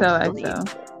 Because the world still needs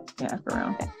XOXO. you. Yeah, for real.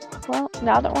 Okay. Well,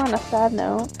 now that we're on a sad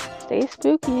note, stay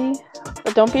spooky,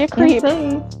 but don't be a And creep.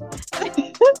 say,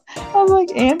 I was like,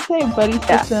 and say buddy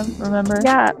Yeah. system, remember?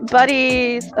 Yeah,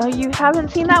 buddies. Oh, you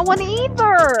haven't seen that one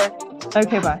either.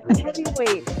 Okay, bye.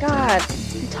 Heavyweight. God,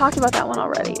 we talked about that one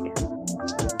already.